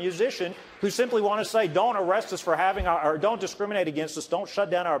caterer, the musician who simply want to say, don't arrest us for having or don't discriminate against us, don't shut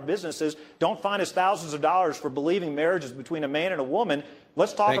down our businesses, don't fine us thousands of dollars for believing marriage is between a man and a woman.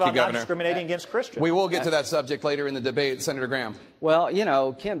 Let's talk about not discriminating against Christians. We will get to that subject later in the debate. Senator Graham. Well, you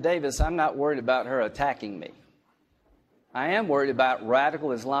know, Kim Davis, I'm not worried about her attacking me. I am worried about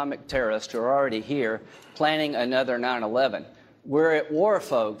radical Islamic terrorists who are already here planning another 9/11. We're at war,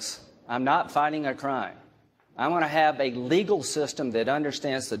 folks. I'm not fighting a crime. I want to have a legal system that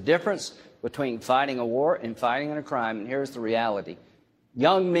understands the difference between fighting a war and fighting a crime. And here's the reality.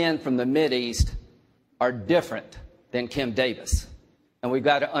 Young men from the Mideast are different than Kim Davis. And we've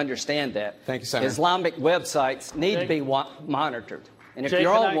got to understand that. Thank you, Senator. Islamic websites need to be monitored. And if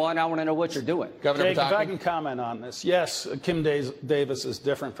you're on one, I want to know what you're doing. Governor Jake, if I can comment on this. Yes, Kim Davis is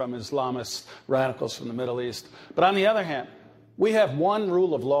different from Islamist radicals from the Middle East. But on the other hand, we have one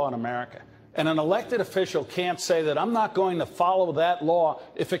rule of law in America. And an elected official can't say that I'm not going to follow that law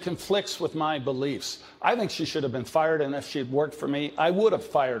if it conflicts with my beliefs. I think she should have been fired, and if she'd worked for me, I would have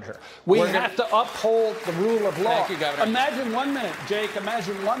fired her. We have to uphold the rule of law. Thank you, Governor. Imagine 1 minute, Jake,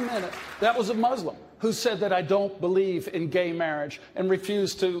 imagine 1 minute, that was a Muslim who said that I don't believe in gay marriage and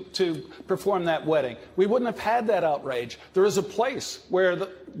refused to perform that wedding. We wouldn't have had that outrage. There is a place where the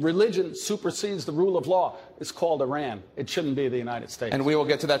religion supersedes the rule of law. It's called Iran. It shouldn't be the United States. And we will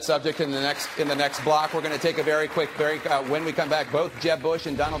get to that subject in the next block. We're going to take a very quick break. When we come back, both Jeb Bush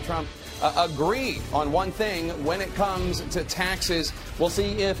and Donald Trump agree on one thing when it comes to taxes. We'll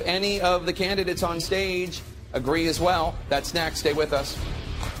see if any of the candidates on stage agree as well. That's next. Stay with us.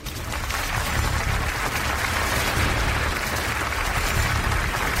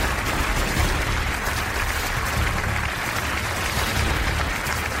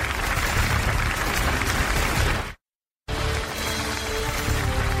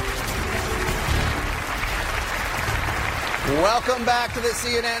 Welcome back to the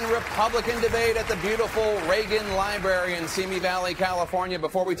CNN Republican debate at the beautiful Reagan Library in Simi Valley, California.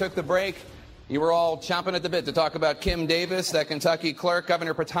 Before we took the break, you were all chomping at the bit to talk about Kim Davis, that Kentucky clerk.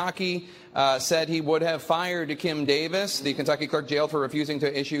 Governor Pataki said he would have fired Kim Davis, the Kentucky clerk jailed for refusing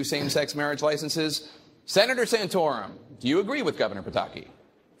to issue same-sex marriage licenses. Senator Santorum, do you agree with Governor Pataki?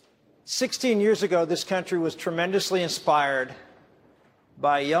 16 years ago, this country was tremendously inspired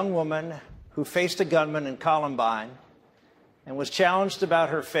by a young woman who faced a gunman in Columbine and was challenged about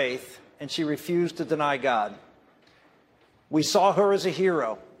her faith, and she refused to deny God. We saw her as a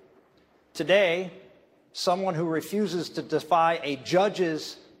hero. Today, someone who refuses to defy a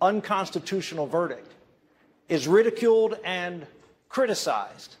judge's unconstitutional verdict is ridiculed and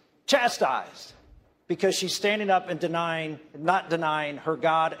criticized, chastised, because she's standing up and not denying her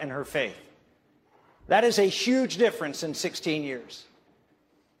God and her faith. That is a huge difference in 16 years.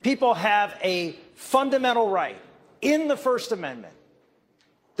 People have a fundamental right in the First Amendment.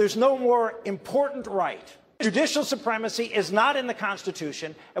 There's no more important right. Judicial supremacy is not in the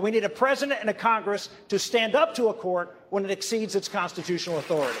Constitution, and we need a president and a Congress to stand up to a court when it exceeds its constitutional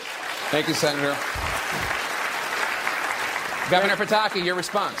authority. Thank you, Senator. Governor Pataki, your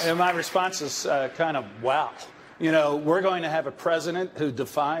response. And my response is kind of wow. You know, we're going to have a president who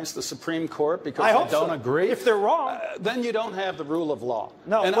defies the Supreme Court because they don't agree. If they're wrong. Then you don't have the rule of law.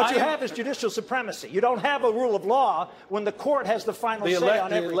 No, and what you have is judicial supremacy. You don't have a rule of law when the court has the final say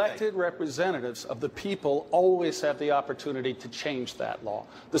on everything. The elected representatives of the people always have the opportunity to change that law.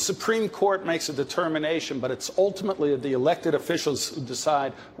 The Supreme Court makes a determination, but it's ultimately the elected officials who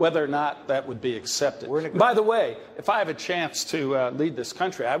decide whether or not that would be accepted. By the way, if I have a chance to lead this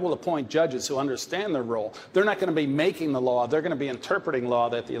country, I will appoint judges who understand their role. They're not going to be making the law. They're going to be interpreting law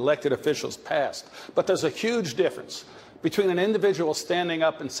that the elected officials passed. But there's a huge difference between an individual standing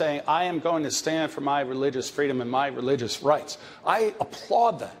up and saying, I am going to stand for my religious freedom and my religious rights. I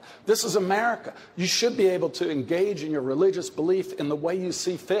applaud that. This is America. You should be able to engage in your religious belief in the way you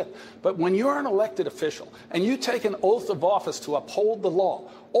see fit. But when you're an elected official and you take an oath of office to uphold the law,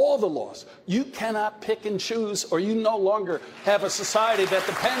 all the laws, you cannot pick and choose, or you no longer have a society that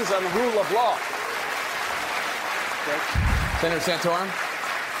depends on the rule of law. Senator Santorum.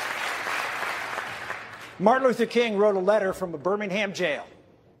 Martin Luther King wrote a letter from a Birmingham jail,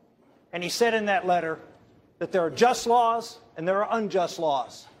 and he said in that letter that there are just laws and there are unjust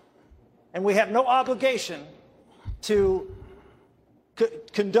laws, and we have no obligation to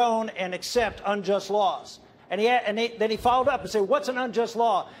condone and accept unjust laws. And then he followed up and said, what's an unjust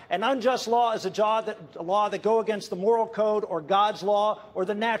law? An unjust law is a law that go against the moral code or God's law or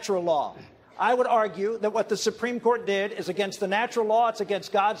the natural law. I would argue that what the Supreme Court did is against the natural law, it's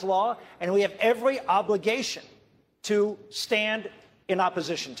against God's law, and we have every obligation to stand in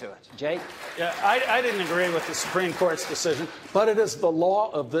opposition to it. Jake? Yeah, I didn't agree with the Supreme Court's decision, but it is the law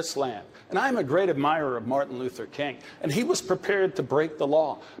of this land. And I'm a great admirer of Martin Luther King, and he was prepared to break the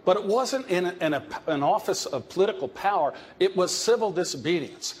law. But it wasn't in an office of political power. It was civil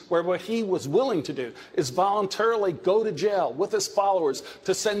disobedience, where what he was willing to do is voluntarily go to jail with his followers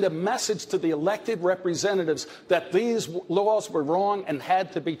to send a message to the elected representatives that these laws were wrong and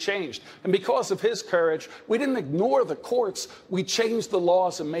had to be changed. And because of his courage, we didn't ignore the courts. We changed the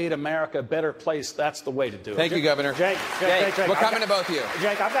laws and made America a better place. That's the way to do it. Thank you, Governor. Jake, we're coming to both of you.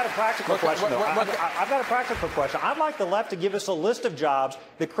 Jake, I've got a practical question. I've got a practical question. I'd like the left to give us a list of jobs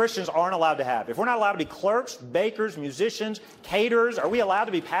that Christians aren't allowed to have. If we're not allowed to be clerks, bakers, musicians, caterers, are we allowed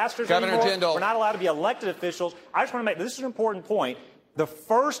to be pastors Governor anymore? Jindal. We're not allowed to be elected officials. I just want to make this is an important point. The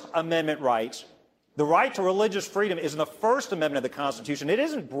First Amendment rights, the right to religious freedom, is in the First Amendment of the Constitution. It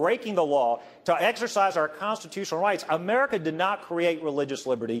isn't breaking the law to exercise our constitutional rights. America did not create religious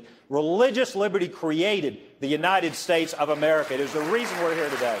liberty. Religious liberty created the United States of America. It is the reason we're here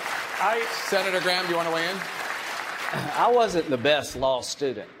today. Senator Graham, do you want to weigh in? I wasn't the best law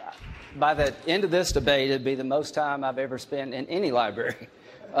student. By the end of this debate, it'd be the most time I've ever spent in any library.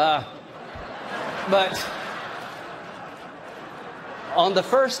 But on the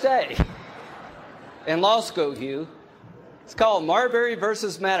first day in law school, Hugh, it's called Marbury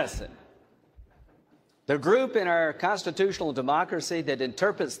versus Madison. The group in our constitutional democracy that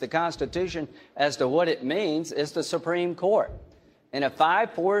interprets the Constitution as to what it means is the Supreme Court. In a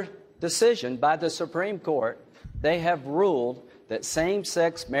 5-4 decision by the Supreme Court, they have ruled that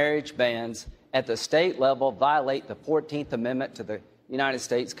same-sex marriage bans at the state level violate the 14th Amendment to the United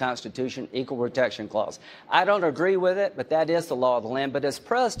States Constitution, Equal Protection Clause. I don't agree with it, but that is the law of the land. But as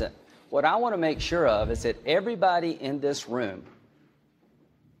president, what I want to make sure of is that everybody in this room,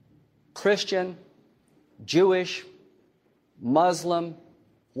 Christian, Jewish, Muslim,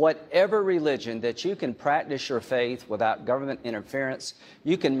 whatever religion, that you can practice your faith without government interference.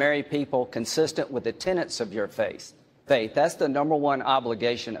 You can marry people consistent with the tenets of your faith. That's the number one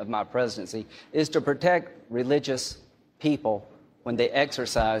obligation of my presidency, is to protect religious people when they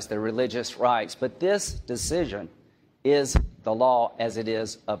exercise their religious rights. But this decision is the law as it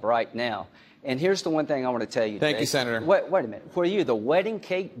is of right now. And here's the one thing I want to tell you. Thank you, Senator. Wait a minute. Were you the wedding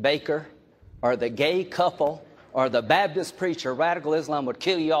cake baker or the gay couple or the Baptist preacher? Radical Islam would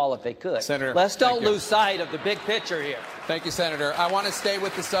kill you all if they could. Senator, let's don't lose sight of the big picture here. Thank you, Senator. I want to stay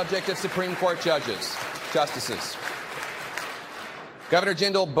with the subject of Supreme Court justices. Governor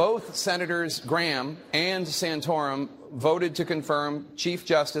Jindal, both Senators Graham and Santorum voted to confirm Chief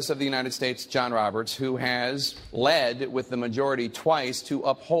Justice of the United States John Roberts, who has led with the majority twice to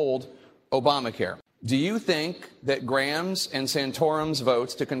uphold Obamacare. Do you think that Graham's and Santorum's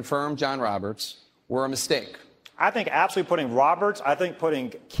votes to confirm John Roberts were a mistake? I think absolutely putting Roberts, I think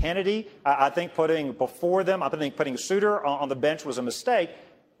putting Kennedy, I think putting before them, I think putting Souter on the bench was a mistake.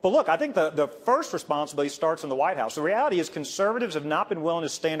 But look, I think the first responsibility starts in the White House. The reality is conservatives have not been willing to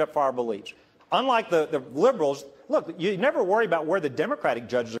stand up for our beliefs. Unlike the liberals, look, you never worry about where the Democratic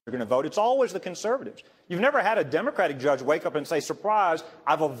judges are going to vote. It's always the conservatives. You've never had a Democratic judge wake up and say, surprise,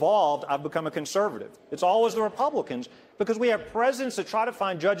 I've evolved, I've become a conservative. It's always the Republicans, because we have presidents that try to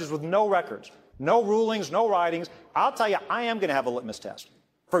find judges with no records, no rulings, no writings. I'll tell you, I am going to have a litmus test.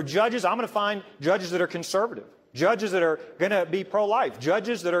 For judges, I'm going to find judges that are conservative, judges that are going to be pro-life,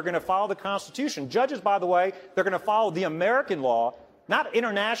 judges that are going to follow the Constitution. Judges, by the way, they're going to follow the American law, not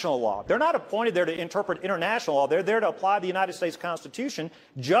international law. They're not appointed there to interpret international law. They're there to apply the United States Constitution.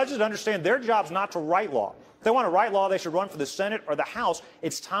 Judges understand their job's not to write law. If they want to write law, they should run for the Senate or the House.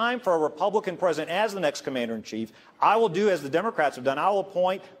 It's time for a Republican president as the next commander-in-chief. I will do as the Democrats have done. I will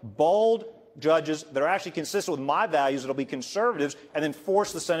appoint bold judges that are actually consistent with my values, that will be conservatives, and then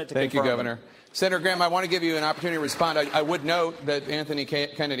force the Senate to confirm Thank you, Governor. Senator Graham, I want to give you an opportunity to respond. I would note that Anthony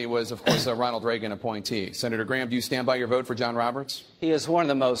Kennedy was, of course, a Ronald Reagan appointee. Senator Graham, do you stand by your vote for John Roberts? He is one of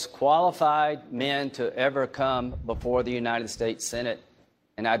the most qualified men to ever come before the United States Senate,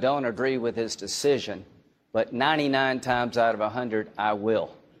 and I don't agree with his decision, but 99 times out of 100, I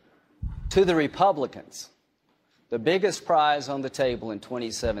will. To the Republicans, the biggest prize on the table in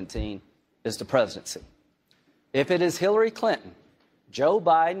 2017 is the presidency. If it is Hillary Clinton, Joe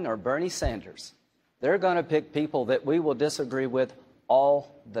Biden, or Bernie Sanders, they're going to pick people that we will disagree with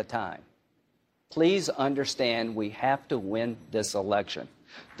all the time. Please understand, we have to win this election.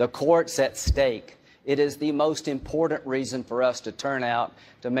 The court's at stake. It is the most important reason for us to turn out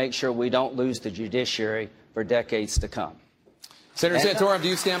to make sure we don't lose the judiciary for decades to come. Senator Santorum, do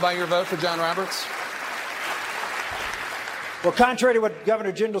you stand by your vote for John Roberts? Well, contrary to what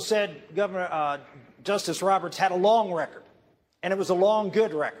Governor Jindal said, Justice Roberts had a long record, and it was a long,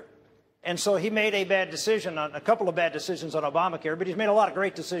 good record. And so he made a bad decision, on a couple of bad decisions on Obamacare, but he's made a lot of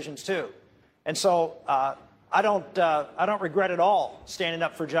great decisions too. And so I don't regret at all standing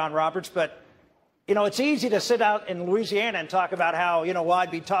up for John Roberts. But you know, it's easy to sit out in Louisiana and talk about how, you know, well,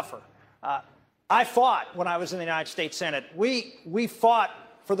 I'd be tougher. I fought when I was in the United States Senate. We fought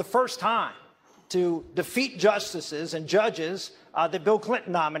for the first time to defeat justices and judges that Bill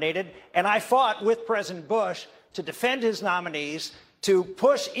Clinton nominated, and I fought with President Bush to defend his nominees, to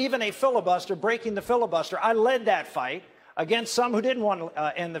push even a filibuster, breaking the filibuster. I led that fight against some who didn't want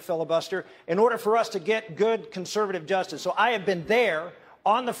to end the filibuster in order for us to get good conservative justice. So I have been there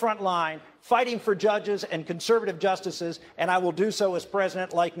on the front line fighting for judges and conservative justices, and I will do so as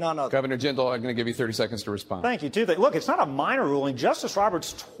president like none other. Governor Jindal, I'm going to give you 30 seconds to respond. Thank you, too. Look, it's not a minor ruling. Justice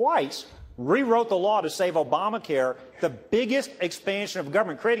Roberts twice rewrote the law to save Obamacare, the biggest expansion of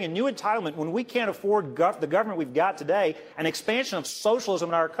government, creating a new entitlement when we can't afford the government we've got today, an expansion of socialism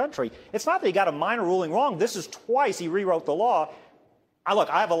in our country. It's not that he got a minor ruling wrong. This is twice he rewrote the law.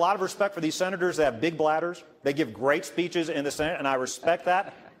 Look, I have a lot of respect for these senators that have big bladders. They give great speeches in the Senate, and I respect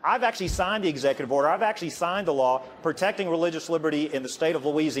that. I've actually signed the executive order. I've actually signed the law protecting religious liberty in the state of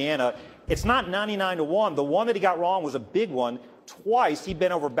Louisiana. It's not 99-1. The one that he got wrong was a big one. Twice he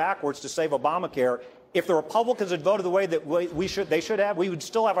bent over backwards to save Obamacare. If the Republicans had voted the way that they should have, we would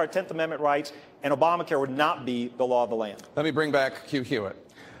still have our 10th Amendment rights, and Obamacare would not be the law of the land. Let me bring back Hugh Hewitt.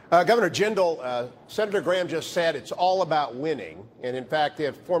 Governor Jindal, Senator Graham just said it's all about winning. And in fact,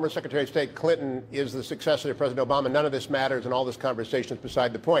 if former Secretary of State Clinton is the successor to President Obama, none of this matters, and all this conversation is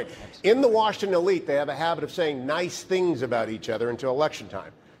beside the point. In the Washington elite, they have a habit of saying nice things about each other until election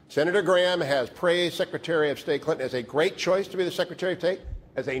time. Senator Graham has praised Secretary of State Clinton as a great choice to be the Secretary of State,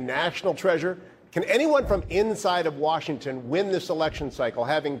 as a national treasure. Can anyone from inside of Washington win this election cycle,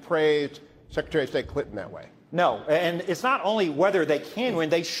 having praised Secretary of State Clinton that way? No, and it's not only whether they can win,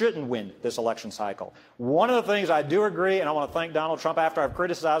 they shouldn't win this election cycle. One of the things I do agree, and I want to thank Donald Trump after I've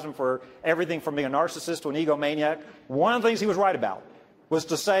criticized him for everything from being a narcissist to an egomaniac, one of the things he was right about was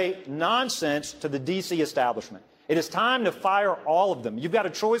to say nonsense to the D.C. establishment. It is time to fire all of them. You've got a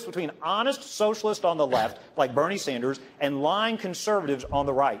choice between honest socialists on the left, like Bernie Sanders, and lying conservatives on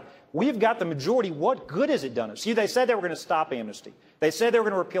the right. We've got the majority. What good has it done us? See, they said they were going to stop amnesty. They said they were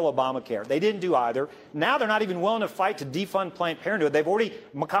going to repeal Obamacare. They didn't do either. Now they're not even willing to fight to defund Planned Parenthood.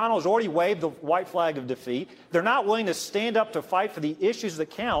 McConnell has already waved the white flag of defeat. They're not willing to stand up to fight for the issues that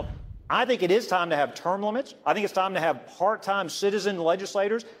count. I think it is time to have term limits. I think it's time to have part-time citizen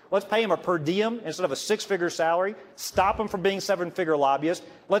legislators. Let's pay them a per diem instead of a six-figure salary. Stop them from being seven-figure lobbyists.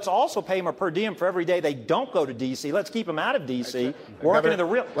 Let's also pay them a per diem for every day they don't go to D.C. Let's keep them out of D.C. Working in the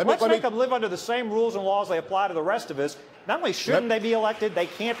real. Let's make them live under the same rules and laws they apply to the rest of us. Not only shouldn't they be elected, they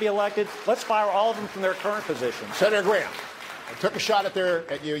can't be elected. Let's fire all of them from their current positions. Senator Graham, I took a shot at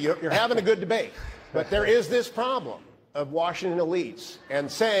you. You're having a good debate, but there is this problem of Washington elites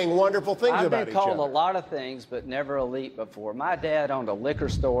and saying wonderful things about each other. I've been called a lot of things, but never elite before. My dad owned a liquor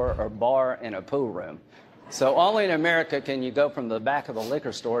store, a bar, and a pool room. So only in America can you go from the back of a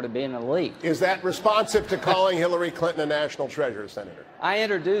liquor store to being an elite. Is that responsive to calling Hillary Clinton a national treasure, Senator? I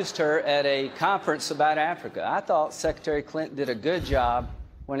introduced her at a conference about Africa. I thought Secretary Clinton did a good job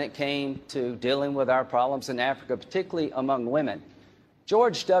when it came to dealing with our problems in Africa, particularly among women.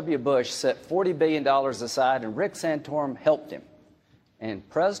 George W. Bush set $40 billion aside, and Rick Santorum helped him. And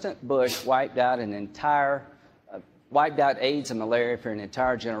President Bush wiped out AIDS and malaria for an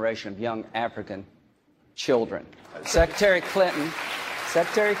entire generation of young African children. Secretary Clinton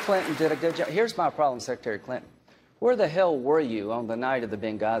did a good job. Here's my problem, Secretary Clinton. Where the hell were you on the night of the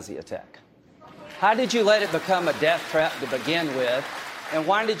Benghazi attack? How did you let it become a death trap to begin with? And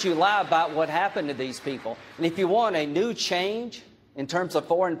why did you lie about what happened to these people? And if you want a new change in terms of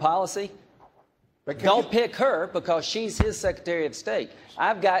foreign policy, don't pick her because she's his Secretary of State.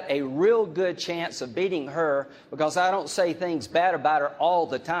 I've got a real good chance of beating her because I don't say things bad about her all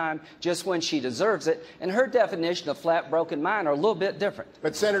the time, just when she deserves it. And her definition of flat broken mine are a little bit different.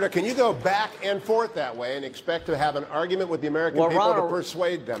 But, Senator, can you go back and forth that way and expect to have an argument with the American people to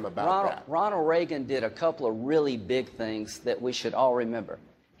persuade them about that? Ronald Reagan did a couple of really big things that we should all remember.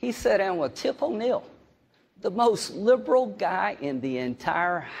 He sat down with Tip O'Neill, the most liberal guy in the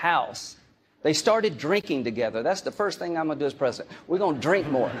entire House. They started drinking together. That's the first thing I'm going to do as president. We're going to drink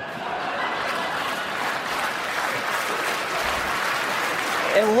more.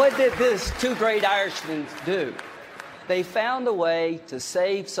 And what did these two great Irishmen do? They found a way to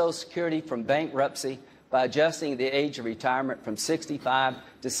save Social Security from bankruptcy by adjusting the age of retirement from 65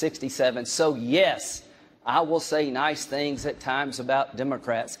 to 67. So, yes, I will say nice things at times about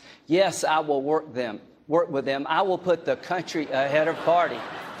Democrats. Yes, I will work with them. I will put the country ahead of party.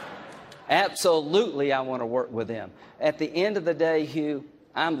 Absolutely, I want to work with them. At the end of the day, Hugh,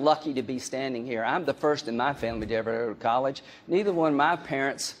 I'm lucky to be standing here. I'm the first in my family to ever go to college. Neither one of my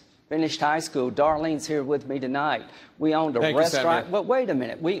parents finished high school. Darlene's here with me tonight. We owned a restaurant. But wait a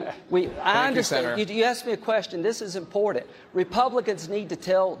minute. I understand. You asked me a question. This is important. Republicans need to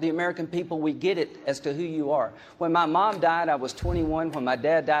tell the American people we get it as to who you are. When my mom died, I was 21. When my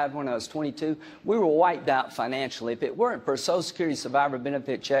dad died when I was 22, we were wiped out financially. If it weren't for a Social Security survivor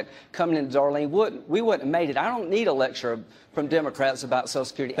benefit check coming into Darlene, we wouldn't have made it. I don't need a lecture from Democrats about Social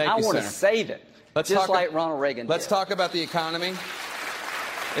Security. I want to save it, just like Ronald Reagan did. Let's talk about the economy,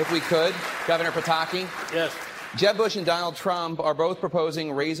 if we could. Governor Pataki. Yes. Jeb Bush and Donald Trump are both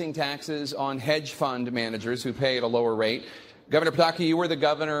proposing raising taxes on hedge fund managers who pay at a lower rate. Governor Pataki, you were the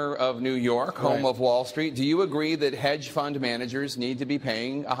governor of New York, home of Wall Street. Do you agree that hedge fund managers need to be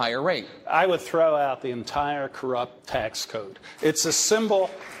paying a higher rate? I would throw out the entire corrupt tax code. It's a symbol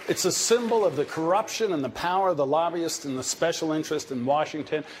of the corruption and the power of the lobbyists and the special interest in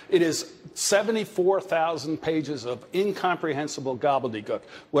Washington. It is 74,000 pages of incomprehensible gobbledygook.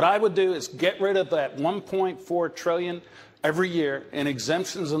 What I would do is get rid of that $1.4 trillion every year in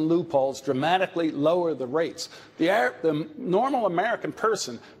exemptions and loopholes, dramatically lower the rates. The normal American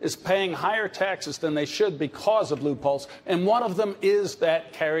person is paying higher taxes than they should because of loopholes, and one of them is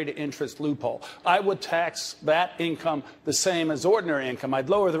that carried interest loophole. I would tax that income the same as ordinary income. I'd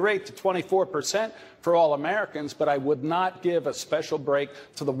lower the rate to 24%, for all Americans, but I would not give a special break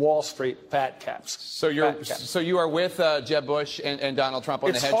to the Wall Street fat caps. So you are with Jeb Bush and Donald Trump on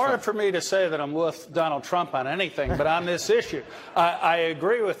the hedge fund? It's hard for me to say that I'm with Donald Trump on anything, but on this issue, I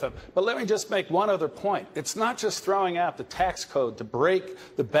agree with him. But let me just make one other point. It's not just throwing out the tax code to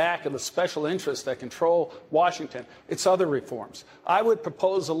break the back of the special interests that control Washington. It's other reforms. I would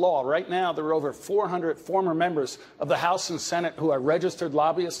propose a law. Right now, there are over 400 former members of the House and Senate who are registered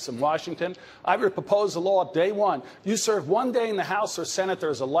lobbyists in Washington. I would propose a law day one. You serve 1 day in the House or Senate,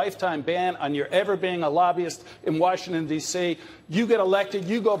 there's a lifetime ban on your ever being a lobbyist in Washington, D.C. You get elected,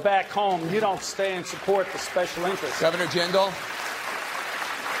 you go back home. You don't stay and support the special interests. Governor Jindal.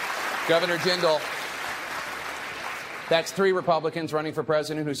 Governor Jindal. That's 3 Republicans running for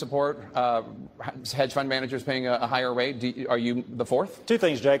president who support hedge fund managers paying a higher rate. Are you the 4th? 2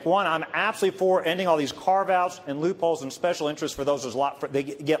 things, Jake. One, I'm absolutely for ending all these carve-outs and loopholes and special interests for those they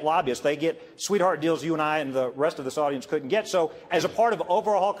get lobbyists. They get sweetheart deals you and I and the rest of this audience couldn't get. So as a part of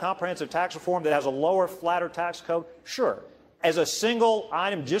overall comprehensive tax reform that has a lower, flatter tax code, sure. As a single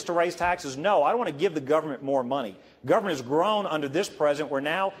item just to raise taxes, no. I don't want to give the government more money. Government has grown under this president where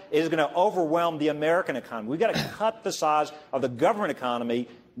now it is going to overwhelm the American economy. We've got to cut the size of the government economy.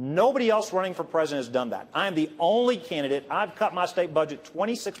 Nobody else running for president has done that. I am the only candidate. I've cut my state budget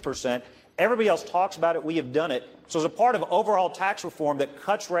 26%. Everybody else talks about it. We have done it. So as a part of overall tax reform that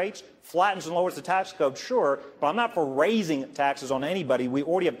cuts rates, flattens and lowers the tax code, sure, but I'm not for raising taxes on anybody. We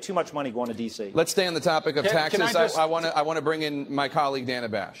already have too much money going to D.C. Let's stay on the topic of taxes. I want to bring in my colleague, Dana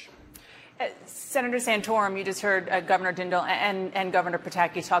Bash. Senator Santorum, you just heard Governor Jindal and Governor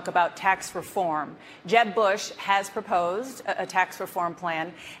Pataki talk about tax reform. Jeb Bush has proposed a tax reform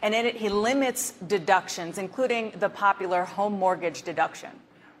plan, and in it he limits deductions, including the popular home mortgage deduction.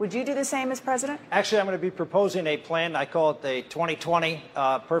 Would you do the same as president? Actually, I'm going to be proposing a plan. I call it the 2020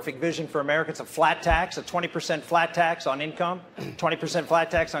 Perfect Vision for America. It's a flat tax, a 20% flat tax on income, 20%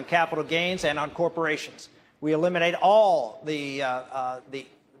 flat tax on capital gains and on corporations. We eliminate all the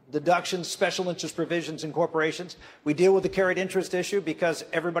deductions, special interest provisions in corporations. We deal with the carried interest issue because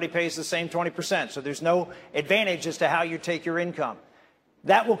everybody pays the same 20%. So there's no advantage as to how you take your income.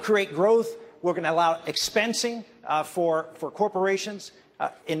 That will create growth. We're going to allow expensing for corporations.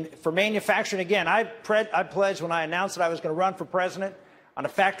 For manufacturing, again, I pledged when I announced that I was going to run for president on a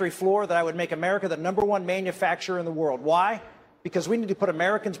factory floor that I would make America the #1 manufacturer in the world. Why? Because we need to put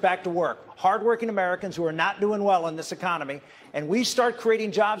Americans back to work, hardworking Americans who are not doing well in this economy, and we start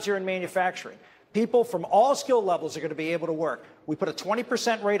creating jobs here in manufacturing. People from all skill levels are going to be able to work. We put a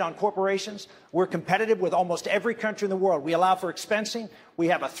 20% rate on corporations. We're competitive with almost every country in the world. We allow for expensing. We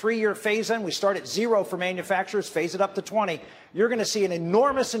have a 3-year phase-in. We start at 0 for manufacturers, phase it up to 20. You're going to see an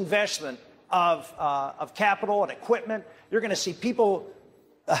enormous investment of capital and equipment. You're going to see people,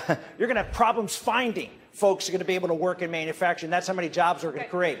 you're going to have problems finding folks who are going to be able to work in manufacturing. That's how many jobs we're going to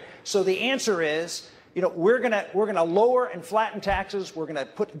create. So the answer is, you know, we're going to lower and flatten taxes. We're going to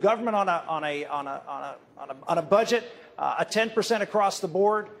put government on a budget, a 10% across the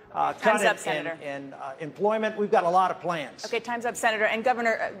board. Time's up, Senator. In employment, we've got a lot of plans. Okay, time's up, Senator. And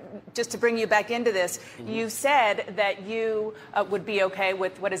Governor, just to bring you back into this, you said that you would be okay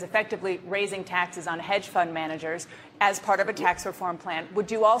with what is effectively raising taxes on hedge fund managers as part of a tax reform plan. Would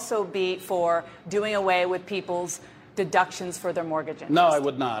you also be for doing away with people's deductions for their mortgage interest? No, I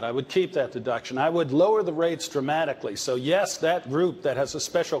would not. I would keep that deduction. I would lower the rates dramatically. So, yes, that group that has a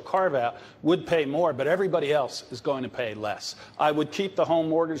special carve-out would pay more, but everybody else is going to pay less. I would keep the home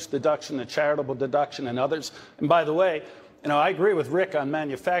mortgage deduction, the charitable deduction, and others. And by the way, you know, I agree with Rick on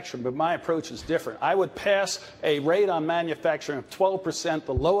manufacturing, but my approach is different. I would pass a rate on manufacturing of 12%,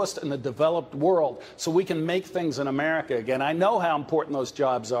 the lowest in the developed world, so we can make things in America again. I know how important those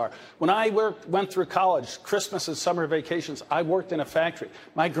jobs are. When I went through college, Christmas and summer vacations, I worked in a factory.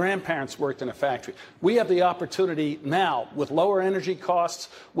 My grandparents worked in a factory. We have the opportunity now, with lower energy costs,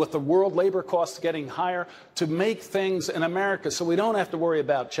 with the world labor costs getting higher, to make things in America so we don't have to worry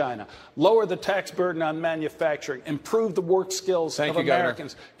about China. Lower the tax burden on manufacturing, improve the work skills of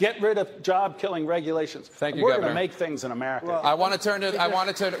Americans, get rid of job-killing regulations. Thank you, We're Governor. going to make things in America. Well,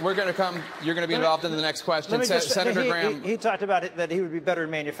 we're going to come, you're going to be involved in the next question. Senator Graham. He talked about it, that he would be better in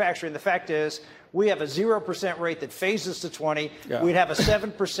manufacturing. The fact is, we have a 0% rate that phases to 20. Yeah. We'd have a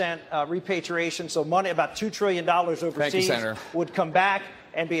 7% repatriation, so money, about $2 trillion overseas, would come back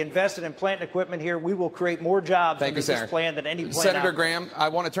and be invested in plant and equipment here. We will create more jobs under this plan than any plan. Senator Graham, I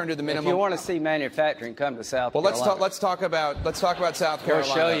want to turn to the minimum. If you want to see manufacturing, come to South Carolina. Well, let's talk about South Carolina. We'll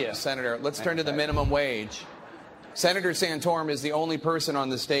show you. Senator, let's turn to the minimum wage. Senator Santorum is the only person on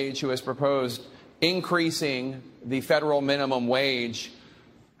the stage who has proposed increasing the federal minimum wage.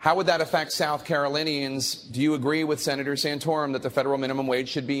 How would that affect South Carolinians? Do you agree with Senator Santorum that the federal minimum wage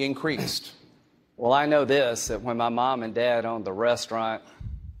should be increased? Well, I know this, that when my mom and dad owned the restaurant,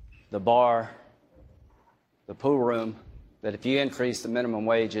 the bar, the pool room, that if you increased the minimum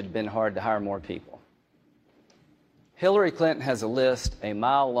wage, it'd been hard to hire more people. Hillary Clinton has a list a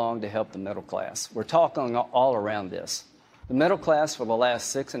mile long to help the middle class. We're talking all around this. The middle class for the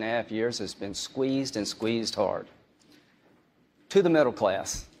last 6.5 years has been squeezed and squeezed hard. To the middle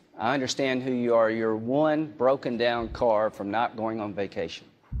class, I understand who you are. You're one broken down car from not going on vacation.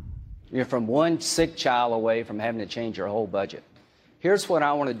 You're from one sick child away from having to change your whole budget. Here's what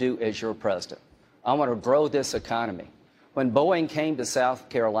I want to do as your president. I want to grow this economy. When Boeing came to South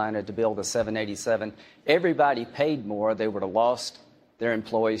Carolina to build a 787, everybody paid more. They would have lost their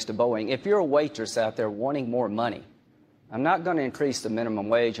employees to Boeing. If you're a waitress out there wanting more money, I'm not going to increase the minimum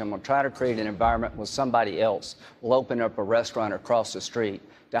wage. I'm going to try to create an environment where somebody else will open up a restaurant across the street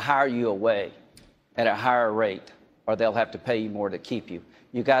to hire you away at a higher rate, or they'll have to pay you more to keep you.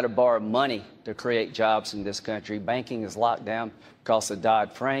 You got to borrow money to create jobs in this country. Banking is locked down because of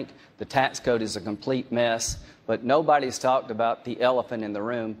Dodd-Frank. The tax code is a complete mess. But nobody's talked about the elephant in the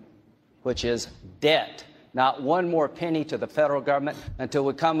room, which is debt. Not one more penny to the federal government until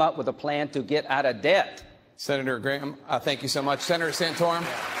we come up with a plan to get out of debt. Senator Graham, thank you so much. Senator Santorum.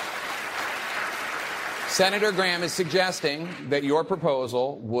 Senator Graham is suggesting that your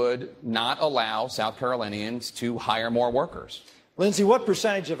proposal would not allow South Carolinians to hire more workers. Lindsey, what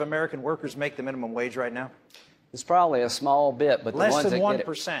percentage of American workers make the minimum wage right now? It's probably a small bit, but less the ones than that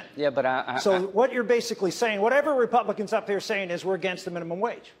 1%. Get it, yeah, but so what you're basically saying, whatever Republicans up here saying is we're against the minimum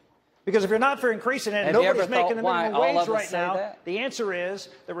wage. Because if you're not for increasing it, and nobody's making the minimum wage right now, the answer is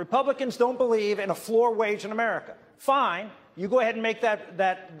that Republicans don't believe in a floor wage in America. Fine, you go ahead and make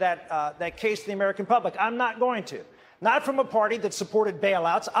that case to the American public. I'm not going to. Not from a party that supported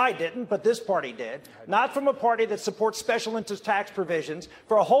bailouts. I didn't, but this party did. Not from a party that supports special interest tax provisions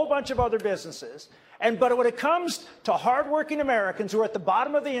for a whole bunch of other businesses. But when it comes to hardworking Americans who are at the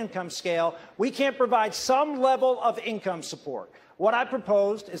bottom of the income scale, we can't provide some level of income support. What I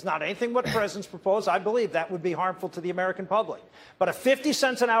proposed is not anything what presidents proposed. I believe that would be harmful to the American public. But a 50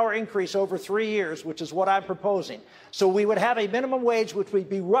 cents an hour increase over 3 years, which is what I'm proposing. So we would have a minimum wage which would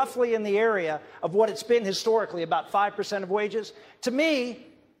be roughly in the area of what it's been historically, about 5% of wages. To me,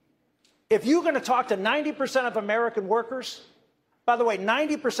 if you're going to talk to 90% of American workers, by the way,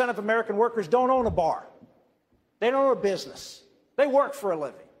 90% of American workers don't own a bar. They don't own a business. They work for a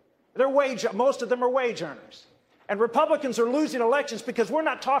living. Most of them are wage earners. And Republicans are losing elections because we're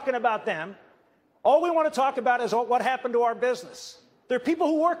not talking about them. All we want to talk about is what happened to our business. There are people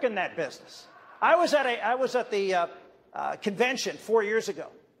who work in that business. I was at the convention 4 years ago.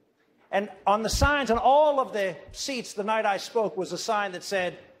 And on the signs on all of the seats the night I spoke was a sign that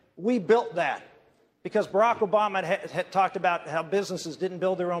said, "We built that." Because Barack Obama had talked about how businesses didn't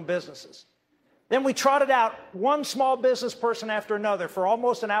build their own businesses. Then we trotted out one small business person after another for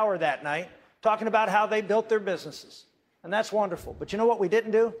almost an hour that night, talking about how they built their businesses. And that's wonderful. But you know what we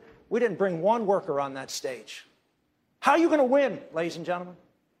didn't do? We didn't bring one worker on that stage. How are you going to win, ladies and gentlemen?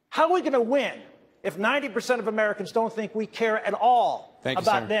 How are we going to win if 90% of Americans don't think we care at all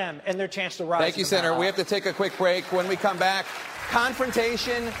about them and their chance to rise? Thank you, Senator. We have to take a quick break. When we come back,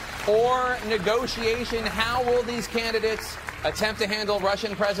 confrontation or negotiation? How will these candidates attempt to handle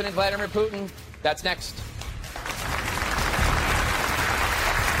Russian President Vladimir Putin? That's next.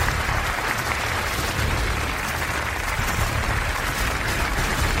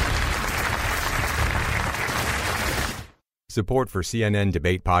 Support for CNN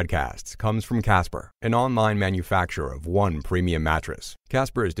debate podcasts comes from Casper, an online manufacturer of one premium mattress.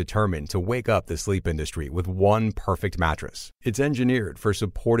 Casper is determined to wake up the sleep industry with one perfect mattress. It's engineered for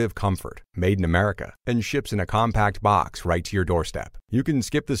supportive comfort, made in America, and ships in a compact box right to your doorstep. You can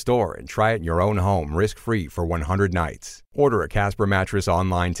skip the store and try it in your own home risk-free for 100 nights. Order a Casper mattress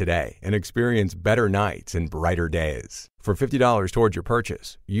online today and experience better nights and brighter days. For $50 towards your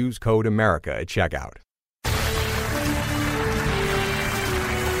purchase, use code AMERICA at checkout.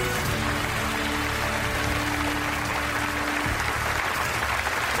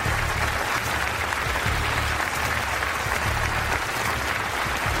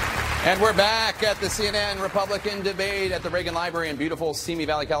 And we're back at the CNN Republican debate at the Reagan Library in beautiful Simi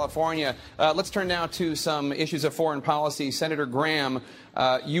Valley, California. Let's turn now to some issues of foreign policy. Senator Graham,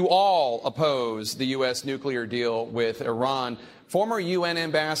 you all oppose the U.S. nuclear deal with Iran. Former UN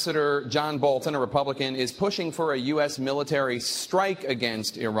Ambassador John Bolton, a Republican, is pushing for a U.S. military strike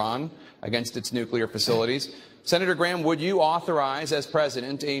against Iran, against its nuclear facilities. Senator Graham, would you authorize, as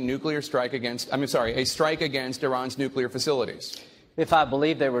president, a strike against Iran's nuclear facilities? If I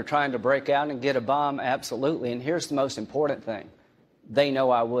believe they were trying to break out and get a bomb, absolutely. And here's the most important thing. They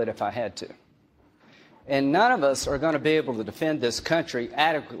know I would if I had to. And none of us are going to be able to defend this country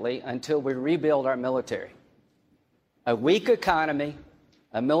adequately until we rebuild our military. A weak economy,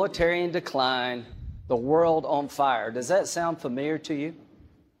 a military in decline, the world on fire. Does that sound familiar to you?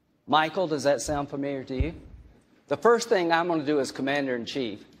 Michael, does that sound familiar to you? The first thing I'm going to do as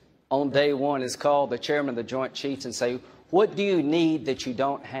Commander-in-Chief on day one is call the Chairman of the Joint Chiefs and say, what do you need that you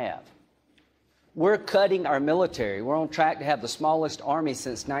don't have? We're cutting our military. We're on track to have the smallest army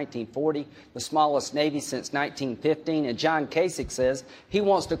since 1940, the smallest Navy since 1915, and John Kasich says he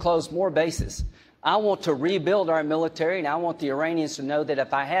wants to close more bases. I want to rebuild our military, and I want the Iranians to know that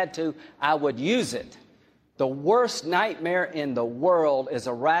if I had to, I would use it. The worst nightmare in the world is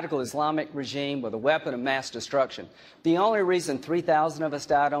a radical Islamic regime with a weapon of mass destruction. The only reason 3,000 of us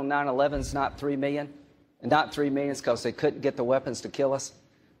died on 9/11 is not 3 million. And not 3 million is because they couldn't get the weapons to kill us.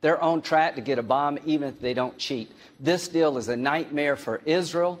 They're on track to get a bomb even if they don't cheat. This deal is a nightmare for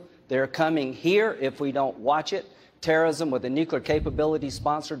Israel. They're coming here if we don't watch it. Terrorism with a nuclear capability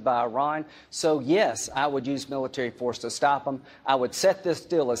sponsored by Iran. So, yes, I would use military force to stop them. I would set this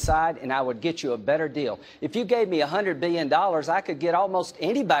deal aside, and I would get you a better deal. If you gave me $100 billion, I could get almost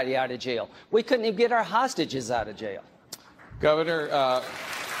anybody out of jail. We couldn't even get our hostages out of jail. Governor,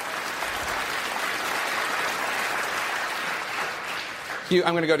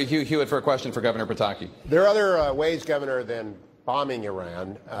 I'm going to go to Hugh Hewitt for a question for Governor Pataki. There are other ways, Governor, than bombing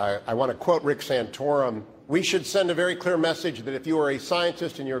Iran. I want to quote Rick Santorum. We should send a very clear message that if you are a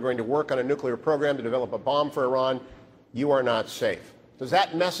scientist and you're going to work on a nuclear program to develop a bomb for Iran, you are not safe. Does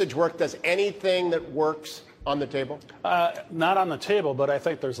that message work? Does anything that works on the table? Not on the table, but I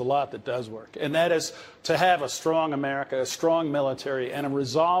think there's a lot that does work. And that is to have a strong America, a strong military, and a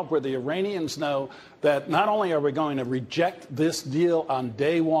resolve where the Iranians know that not only are we going to reject this deal on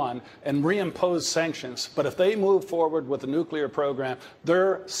day one and reimpose sanctions, but if they move forward with the nuclear program,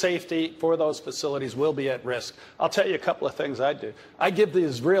 their safety for those facilities will be at risk. I'll tell you a couple of things I do. I give the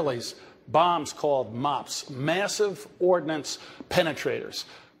Israelis bombs called MOPS, massive ordnance penetrators.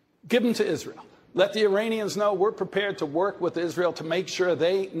 Give them to Israel. Let the Iranians know we're prepared to work with Israel to make sure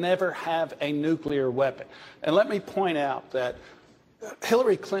they never have a nuclear weapon. And let me point out that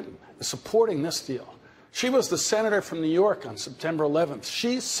Hillary Clinton is supporting this deal. She was the senator from New York on September 11th.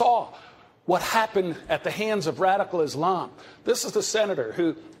 She saw what happened at the hands of radical Islam. This is the senator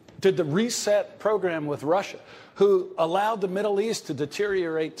who did the reset program with Russia, who allowed the Middle East to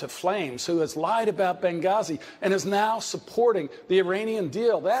deteriorate to flames, who has lied about Benghazi and is now supporting the Iranian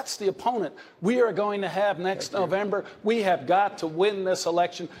deal. That's the opponent we are going to have next November. We have got to win this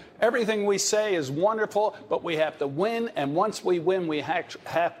election. Everything we say is wonderful, but we have to win. And once we win, we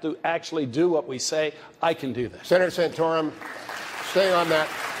have to actually do what we say. I can do this. Senator Santorum, staying on that.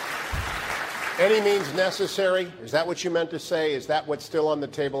 Any means necessary? Is that what you meant to say? Is that what's still on the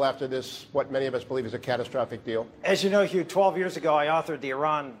table after this, what many of us believe is a catastrophic deal? As you know, Hugh, 12 years ago, I authored the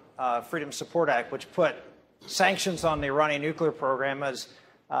Iran Freedom Support Act, which put sanctions on the Iranian nuclear program as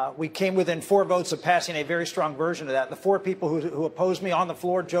we came within 4 votes of passing a very strong version of that. The 4 people who opposed me on the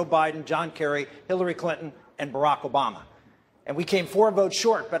floor, Joe Biden, John Kerry, Hillary Clinton, and Barack Obama. And we came 4 votes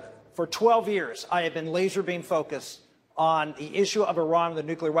short, but for 12 years, I have been laser beam focused on the issue of Iran with a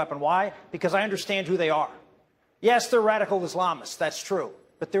nuclear weapon. Why? Because I understand who they are. Yes, they're radical Islamists. That's true.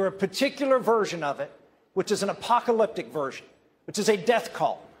 But they're a particular version of it, which is an apocalyptic version, which is a death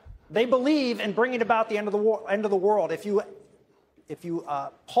cult. They believe in bringing about the end of the world. If you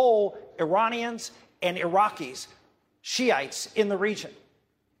poll Iranians and Iraqis, Shiites in the region,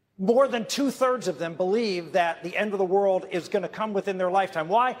 more than 2/3 of them believe that the end of the world is going to come within their lifetime.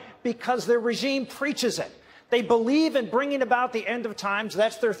 Why? Because their regime preaches it. They believe in bringing about the end of times.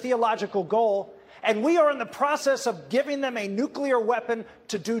 That's their theological goal. And we are in the process of giving them a nuclear weapon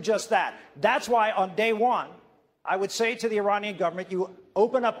to do just that. That's why on day one, I would say to the Iranian government, you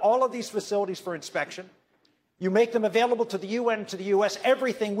open up all of these facilities for inspection. You make them available to the UN, to the U.S.,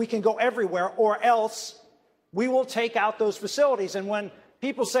 everything. We can go everywhere, or else we will take out those facilities. And when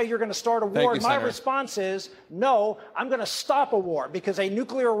people say you're going to start a war, my response is, no, I'm going to stop a war, because a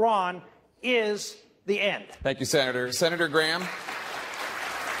nuclear Iran is the end. Thank you, Senator. Senator Graham.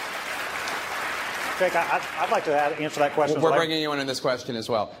 Jake, I'd like to answer that question. We're bringing you in on this question as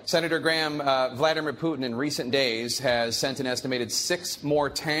well. Senator Graham, Vladimir Putin in recent days has sent an estimated 6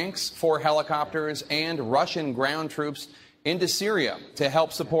 more tanks, 4 helicopters, and Russian ground troops into Syria to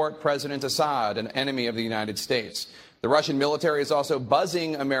help support President Assad, an enemy of the United States. The Russian military is also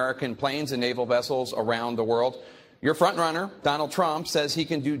buzzing American planes and naval vessels around the world. Your frontrunner, Donald Trump, says he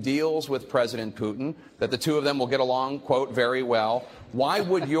can do deals with President Putin, that the two of them will get along, quote, very well. Why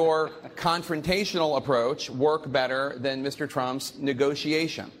would your confrontational approach work better than Mr. Trump's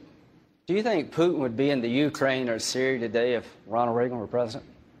negotiation? Do you think Putin would be in the Ukraine or Syria today if Ronald Reagan were president?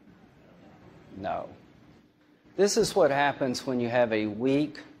 No. This is what happens when you have a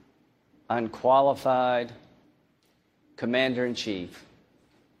weak, unqualified commander-in-chief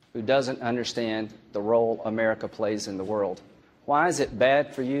who doesn't understand the role America plays in the world. Why is it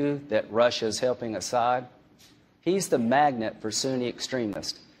bad for you that Russia is helping Assad? He's the magnet for Sunni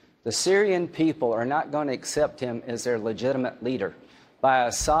extremists. The Syrian people are not going to accept him as their legitimate leader. By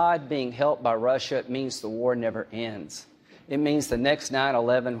Assad being helped by Russia, it means the war never ends. It means the next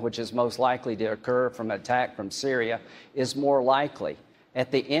 9/11, which is most likely to occur from an attack from Syria, is more likely.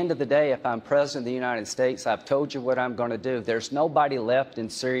 At the end of the day, if I'm president of the United States, I've told you what I'm going to do. There's nobody left in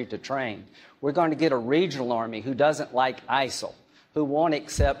Syria to train. We're going to get a regional army who doesn't like ISIL, who won't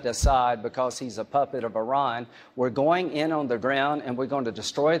accept Assad because he's a puppet of Iran. We're going in on the ground, and we're going to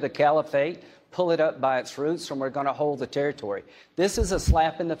destroy the caliphate, pull it up by its roots, and we're going to hold the territory. This is a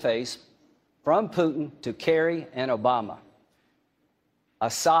slap in the face from Putin to Kerry and Obama.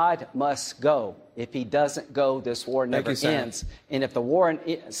 Assad must go. If he doesn't go, this war never ends. And if the war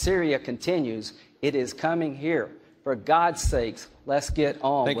in Syria continues, it is coming here. For God's sakes, let's get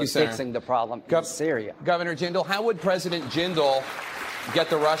on with fixing the problem in Syria. Governor Jindal, how would President Jindal get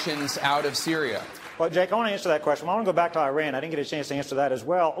the Russians out of Syria? Well, Jake, I want to answer that question. I want to go back to Iran. I didn't get a chance to answer that as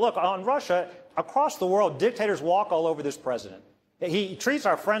well. Look, on Russia, across the world, dictators walk all over this president. He treats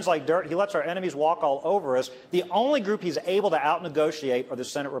our friends like dirt. He lets our enemies walk all over us. The only group he's able to out-negotiate are the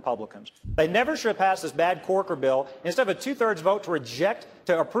Senate Republicans. They never should have passed this bad Corker bill. Instead of a two-thirds vote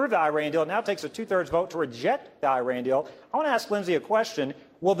to approve the Iran deal, it now takes a two-thirds vote to reject the Iran deal. I want to ask Lindsey a question.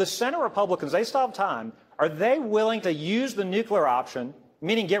 Will the Senate Republicans, they still have time, are they willing to use the nuclear option,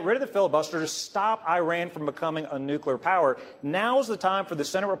 meaning get rid of the filibuster, to stop Iran from becoming a nuclear power? Now is the time for the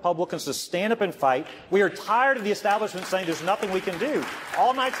Senate Republicans to stand up and fight. We are tired of the establishment saying there's nothing we can do.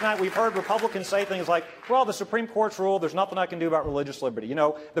 All night tonight we've heard Republicans say things like, well, the Supreme Court's ruled, there's nothing I can do about religious liberty. You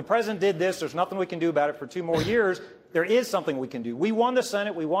know, the president did this, there's nothing we can do about it for 2 more years. There is something we can do. We won the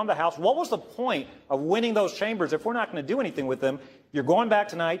Senate, we won the House. What was the point of winning those chambers if we're not going to do anything with them? You're going back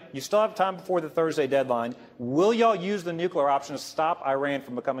tonight. You still have time before the Thursday deadline. Will y'all use the nuclear option to stop Iran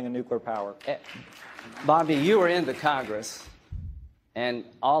from becoming a nuclear power? Bobby, you were in the Congress, and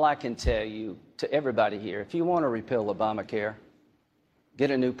all I can tell you to everybody here, if you want to repeal Obamacare, get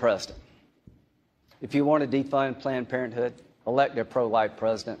a new president. If you want to defund Planned Parenthood, elect a pro-life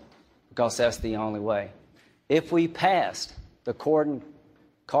president, because that's the only way. If we passed the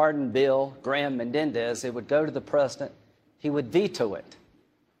Cardin bill, Graham-Menendez, it would go to the president. He would veto it.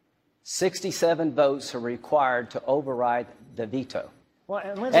 67 votes are required to override the veto. Well,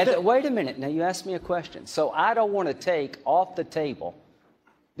 and Lindsey, wait a minute. Now, you asked me a question. So I don't want to take off the table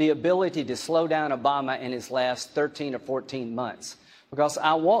the ability to slow down Obama in his last 13 or 14 months, because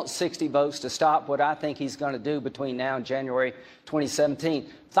I want 60 votes to stop what I think he's going to do between now and January 2017.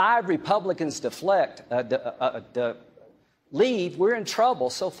 5 Republicans leave, we're in trouble.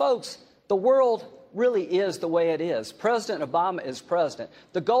 So, folks, the world really is the way it is. President Obama is president.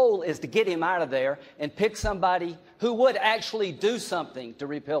 The goal is to get him out of there and pick somebody who would actually do something to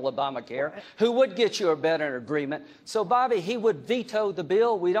repeal Obamacare, who would get you a better agreement. So, Bobby, he would veto the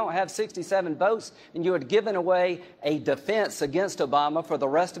bill. We don't have 67 votes, and you had given away a defense against Obama for the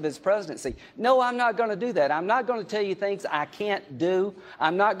rest of his presidency. No, I'm not going to do that. I'm not going to tell you things I can't do.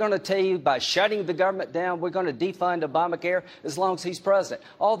 I'm not going to tell you by shutting the government down, we're going to defund Obamacare as long as he's president.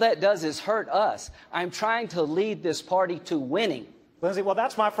 All that does is hurt us. I'm trying to lead this party to winning. Lindsey, well,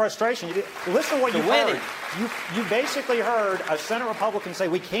 that's my frustration. Listen to what you heard. You basically heard a Senate Republican say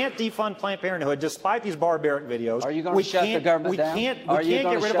we can't defund Planned Parenthood despite these barbaric videos. Are you going to shut the government down? We can't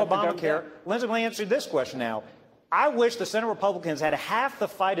get rid of Obamacare. Lindsey, let me answer this question now. I wish the Senate Republicans had half the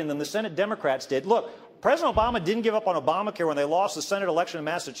fight in them the Senate Democrats did. Look, President Obama didn't give up on Obamacare when they lost the Senate election in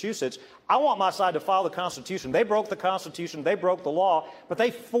Massachusetts. I want my side to follow the Constitution. They broke the Constitution. They broke the law. But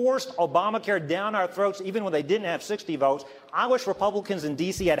they forced Obamacare down our throats even when they didn't have 60 votes. I wish Republicans in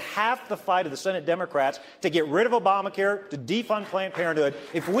D.C. had half the fight of the Senate Democrats to get rid of Obamacare, to defund Planned Parenthood.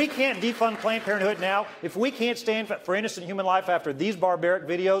 If we can't defund Planned Parenthood now, if we can't stand for innocent human life after these barbaric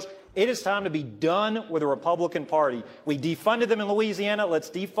videos, it is time to be done with the Republican Party. We defunded them in Louisiana. Let's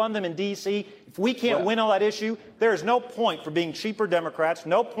defund them in D.C. If we can't win on that issue, there is no point for being cheaper Democrats,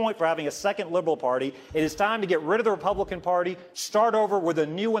 no point for having a second liberal party. It is time to get rid of the Republican Party, start over with a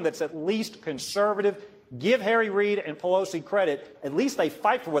new one that's at least conservative. Give Harry Reid and Pelosi credit. At least they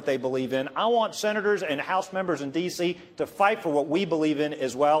fight for what they believe in. I want senators and House members in D.C. to fight for what we believe in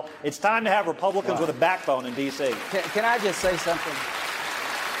as well. It's time to have Republicans with a backbone in D.C. Can I just say something?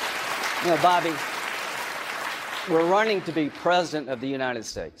 You know, Bobby, we're running to be president of the United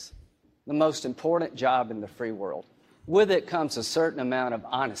States, the most important job in the free world. With it comes a certain amount of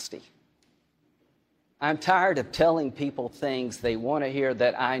honesty. I'm tired of telling people things they want to hear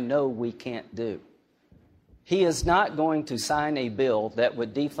that I know we can't do. He is not going to sign a bill that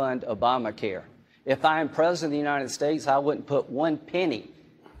would defund Obamacare. If I am president of the United States, I wouldn't put one penny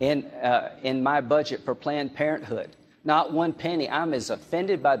in my budget for Planned Parenthood. Not one penny. I'm as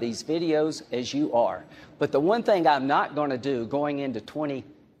offended by these videos as you are. But the one thing I'm not going to do going into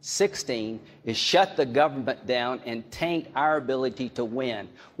 2016 is shut the government down and taint our ability to win.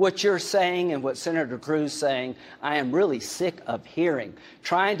 What you're saying and what Senator Cruz is saying, I am really sick of hearing.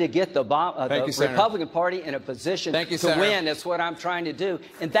 Trying to get the Republican Party in a position to win. That's what I'm trying to do.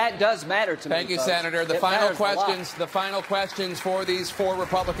 And that does matter to me. Thank you, Senator. The final questions for these 4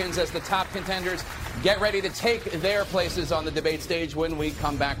 Republicans as the top contenders get ready to take their places on the debate stage when we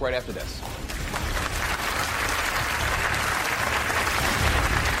come back right after this.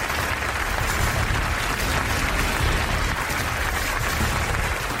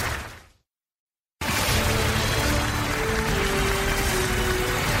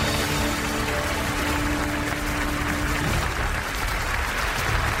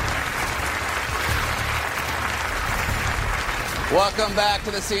 Welcome back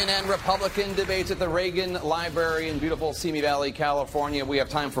to the CNN Republican debates at the Reagan Library in beautiful Simi Valley, California. We have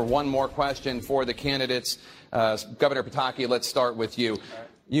time for one more question for the candidates. Governor Pataki, let's start with you.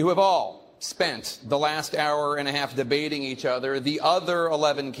 You have all spent the last hour and a half debating each other. The other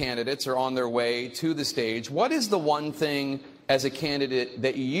 11 candidates are on their way to the stage. What is the one thing as a candidate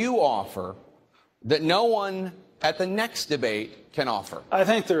that you offer that no one at the next debate can offer? I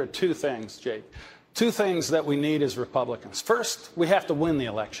think there are 2 things, Jake. 2 things that we need as Republicans. First, we have to win the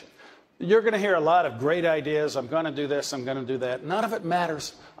election. You're going to hear a lot of great ideas. I'm going to do this. I'm going to do that. None of it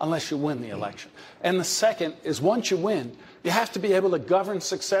matters unless you win the election. And the second is once you win, you have to be able to govern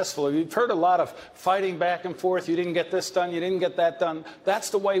successfully. You've heard a lot of fighting back and forth. You didn't get this done. You didn't get that done. That's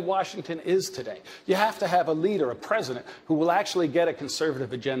the way Washington is today. You have to have a leader, a president, who will actually get a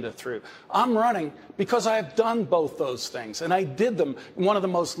conservative agenda through. I'm running because I've done both those things, and I did them in one of the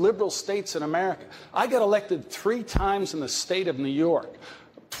most liberal states in America. I got elected 3 times in the state of New York.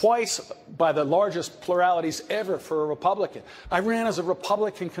 Twice by the largest pluralities ever for a Republican. I ran as a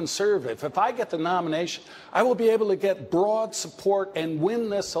Republican conservative. If I get the nomination, I will be able to get broad support and win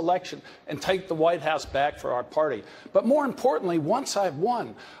this election and take the White House back for our party. But more importantly, once I've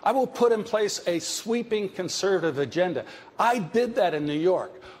won, I will put in place a sweeping conservative agenda. I did that in New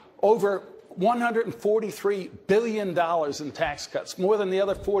York. Over $143 billion in tax cuts, more than the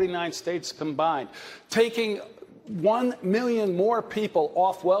other 49 states combined, taking 1 million more people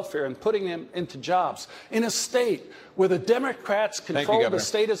off welfare and putting them into jobs in a state where the Democrats control the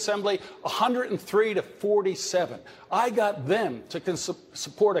state assembly 103 to 47. I got them to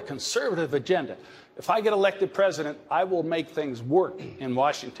support a conservative agenda. If I get elected president, I will make things work in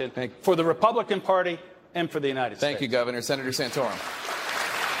Washington for the Republican Party and for the United States. Thank you, Governor. Senator Santorum.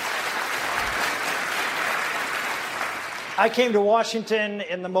 I came to Washington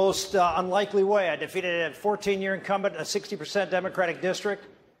in the most unlikely way. I defeated a 14-year incumbent in a 60% Democratic district.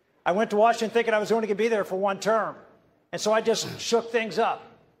 I went to Washington thinking I was only going to be there for 1 term. And so I just shook things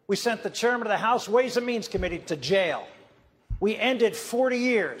up. We sent the chairman of the House Ways and Means Committee to jail. We ended 40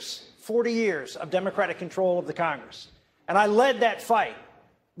 years of Democratic control of the Congress. And I led that fight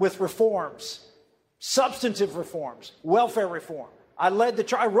with reforms, substantive reforms, welfare reform. I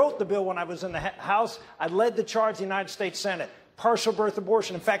wrote the bill when I was in the House. I led the charge in the United States Senate. Partial birth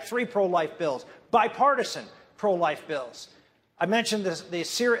abortion. In fact, 3 pro-life bills. Bipartisan pro-life bills. I mentioned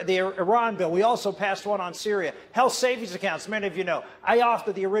the Iran bill. We also passed one on Syria. Health savings accounts, many of you know. I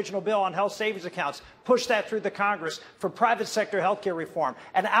authored the original bill on health savings accounts, pushed that through the Congress for private sector health care reform.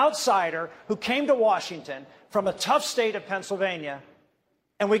 An outsider who came to Washington from a tough state of Pennsylvania,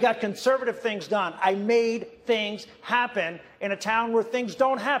 and we got conservative things done. I made things happen in a town where things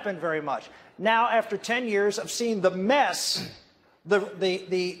don't happen very much. Now, after 10 years of seeing the mess,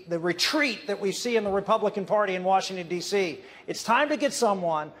 the retreat that we see in the Republican Party in Washington, D.C., it's time to get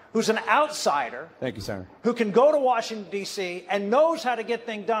someone who's an outsider. Thank you, Senator. Who can go to Washington, D.C. and knows how to get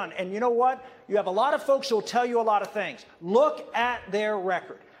things done. And you know what? You have a lot of folks who will tell you a lot of things. Look at their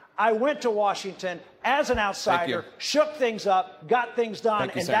record. I went to Washington as an outsider, shook things up, got things done,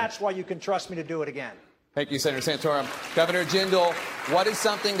 and that's why you can trust me to do it again. Thank you, Senator Santorum. Governor Jindal, what is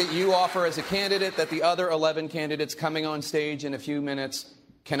something that you offer as a candidate that the other 11 candidates coming on stage in a few minutes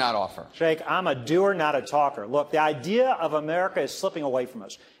cannot offer? Jake, I'm a doer, not a talker. Look, the idea of America is slipping away from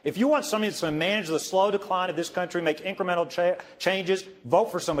us. If you want somebody that's going to manage the slow decline of this country, make incremental changes, vote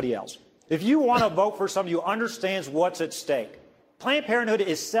for somebody else. If you want to vote for somebody who understands what's at stake, Planned Parenthood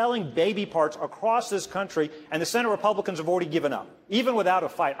is selling baby parts across this country, and the Senate Republicans have already given up, even without a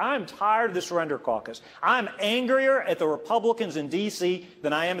fight. I'm tired of the surrender caucus. I'm angrier at the Republicans in D.C.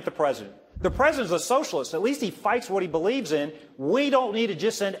 than I am at the president. The president's a socialist. At least he fights what he believes in. We don't need to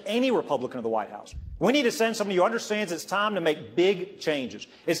just send any Republican to the White House. We need to send somebody who understands it's time to make big changes.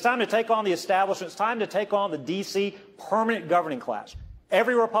 It's time to take on the establishment. It's time to take on the D.C. permanent governing class.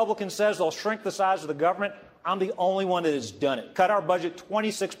 Every Republican says they'll shrink the size of the government. I'm the only one that has done it. Cut our budget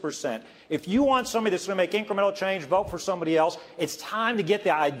 26%. If you want somebody that's going to make incremental change, vote for somebody else. It's time to get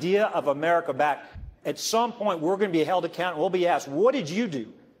the idea of America back. At some point, we're going to be held accountable. We'll be asked, what did you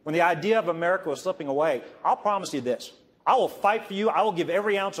do when the idea of America was slipping away? I'll promise you this. I will fight for you. I will give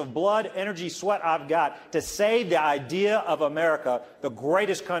every ounce of blood, energy, sweat I've got to save the idea of America, the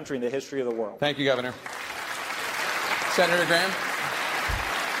greatest country in the history of the world. Thank you, Governor. Senator Graham.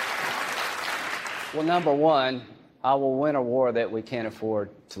 Well, number one, I will win a war that we can't afford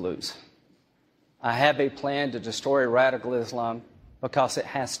to lose. I have a plan to destroy radical Islam because it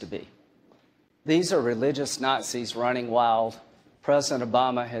has to be. These are religious Nazis running wild. President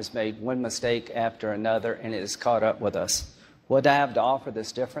Obama has made one mistake after another, and it has caught up with us. What do I have to offer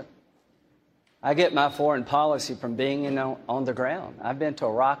that's different? I get my foreign policy from being on the ground. I've been to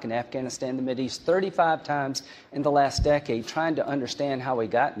Iraq and Afghanistan, the Mideast 35 times in the last decade, trying to understand how we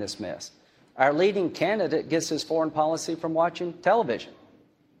got in this mess. Our leading candidate gets his foreign policy from watching television.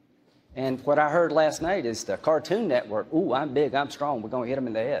 And what I heard last night is the Cartoon Network, ooh, I'm big, I'm strong, we're going to hit him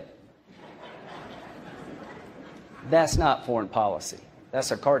in the head. That's not foreign policy.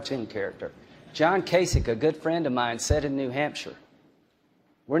 That's a cartoon character. John Kasich, a good friend of mine, said in New Hampshire,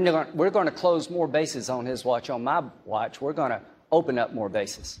 we're going to close more bases on his watch. On my watch, we're going to open up more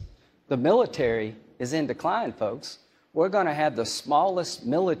bases. The military is in decline, folks. We're going to have the smallest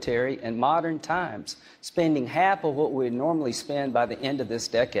military in modern times, spending half of what we would normally spend by the end of this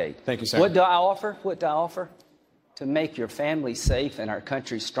decade. Thank you, sir. What do I offer? What do I offer? To make your family safe and our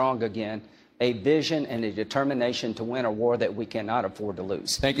country strong again, a vision and a determination to win a war that we cannot afford to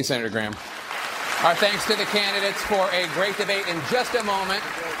lose. Thank you, Senator Graham. Our thanks to the candidates for a great debate. In just a moment,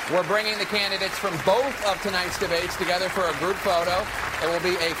 we're bringing the candidates from both of tonight's debates together for a group photo. It will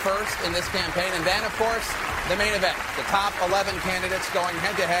be a first in this campaign. And then, of course, the main event, the top 11 candidates going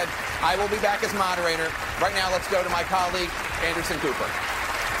head-to-head. I will be back as moderator. Right now, let's go to my colleague, Anderson Cooper.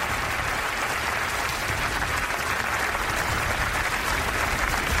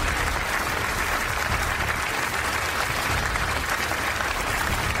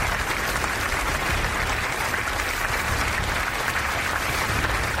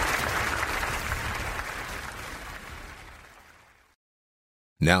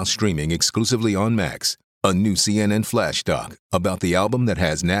 Now streaming exclusively on Max, a new CNN flash doc about the album that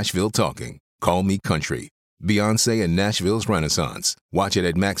has Nashville talking, Call Me Country, Beyoncé and Nashville's Renaissance. Watch it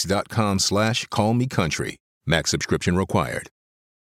at max.com/callmecountry. Max subscription required.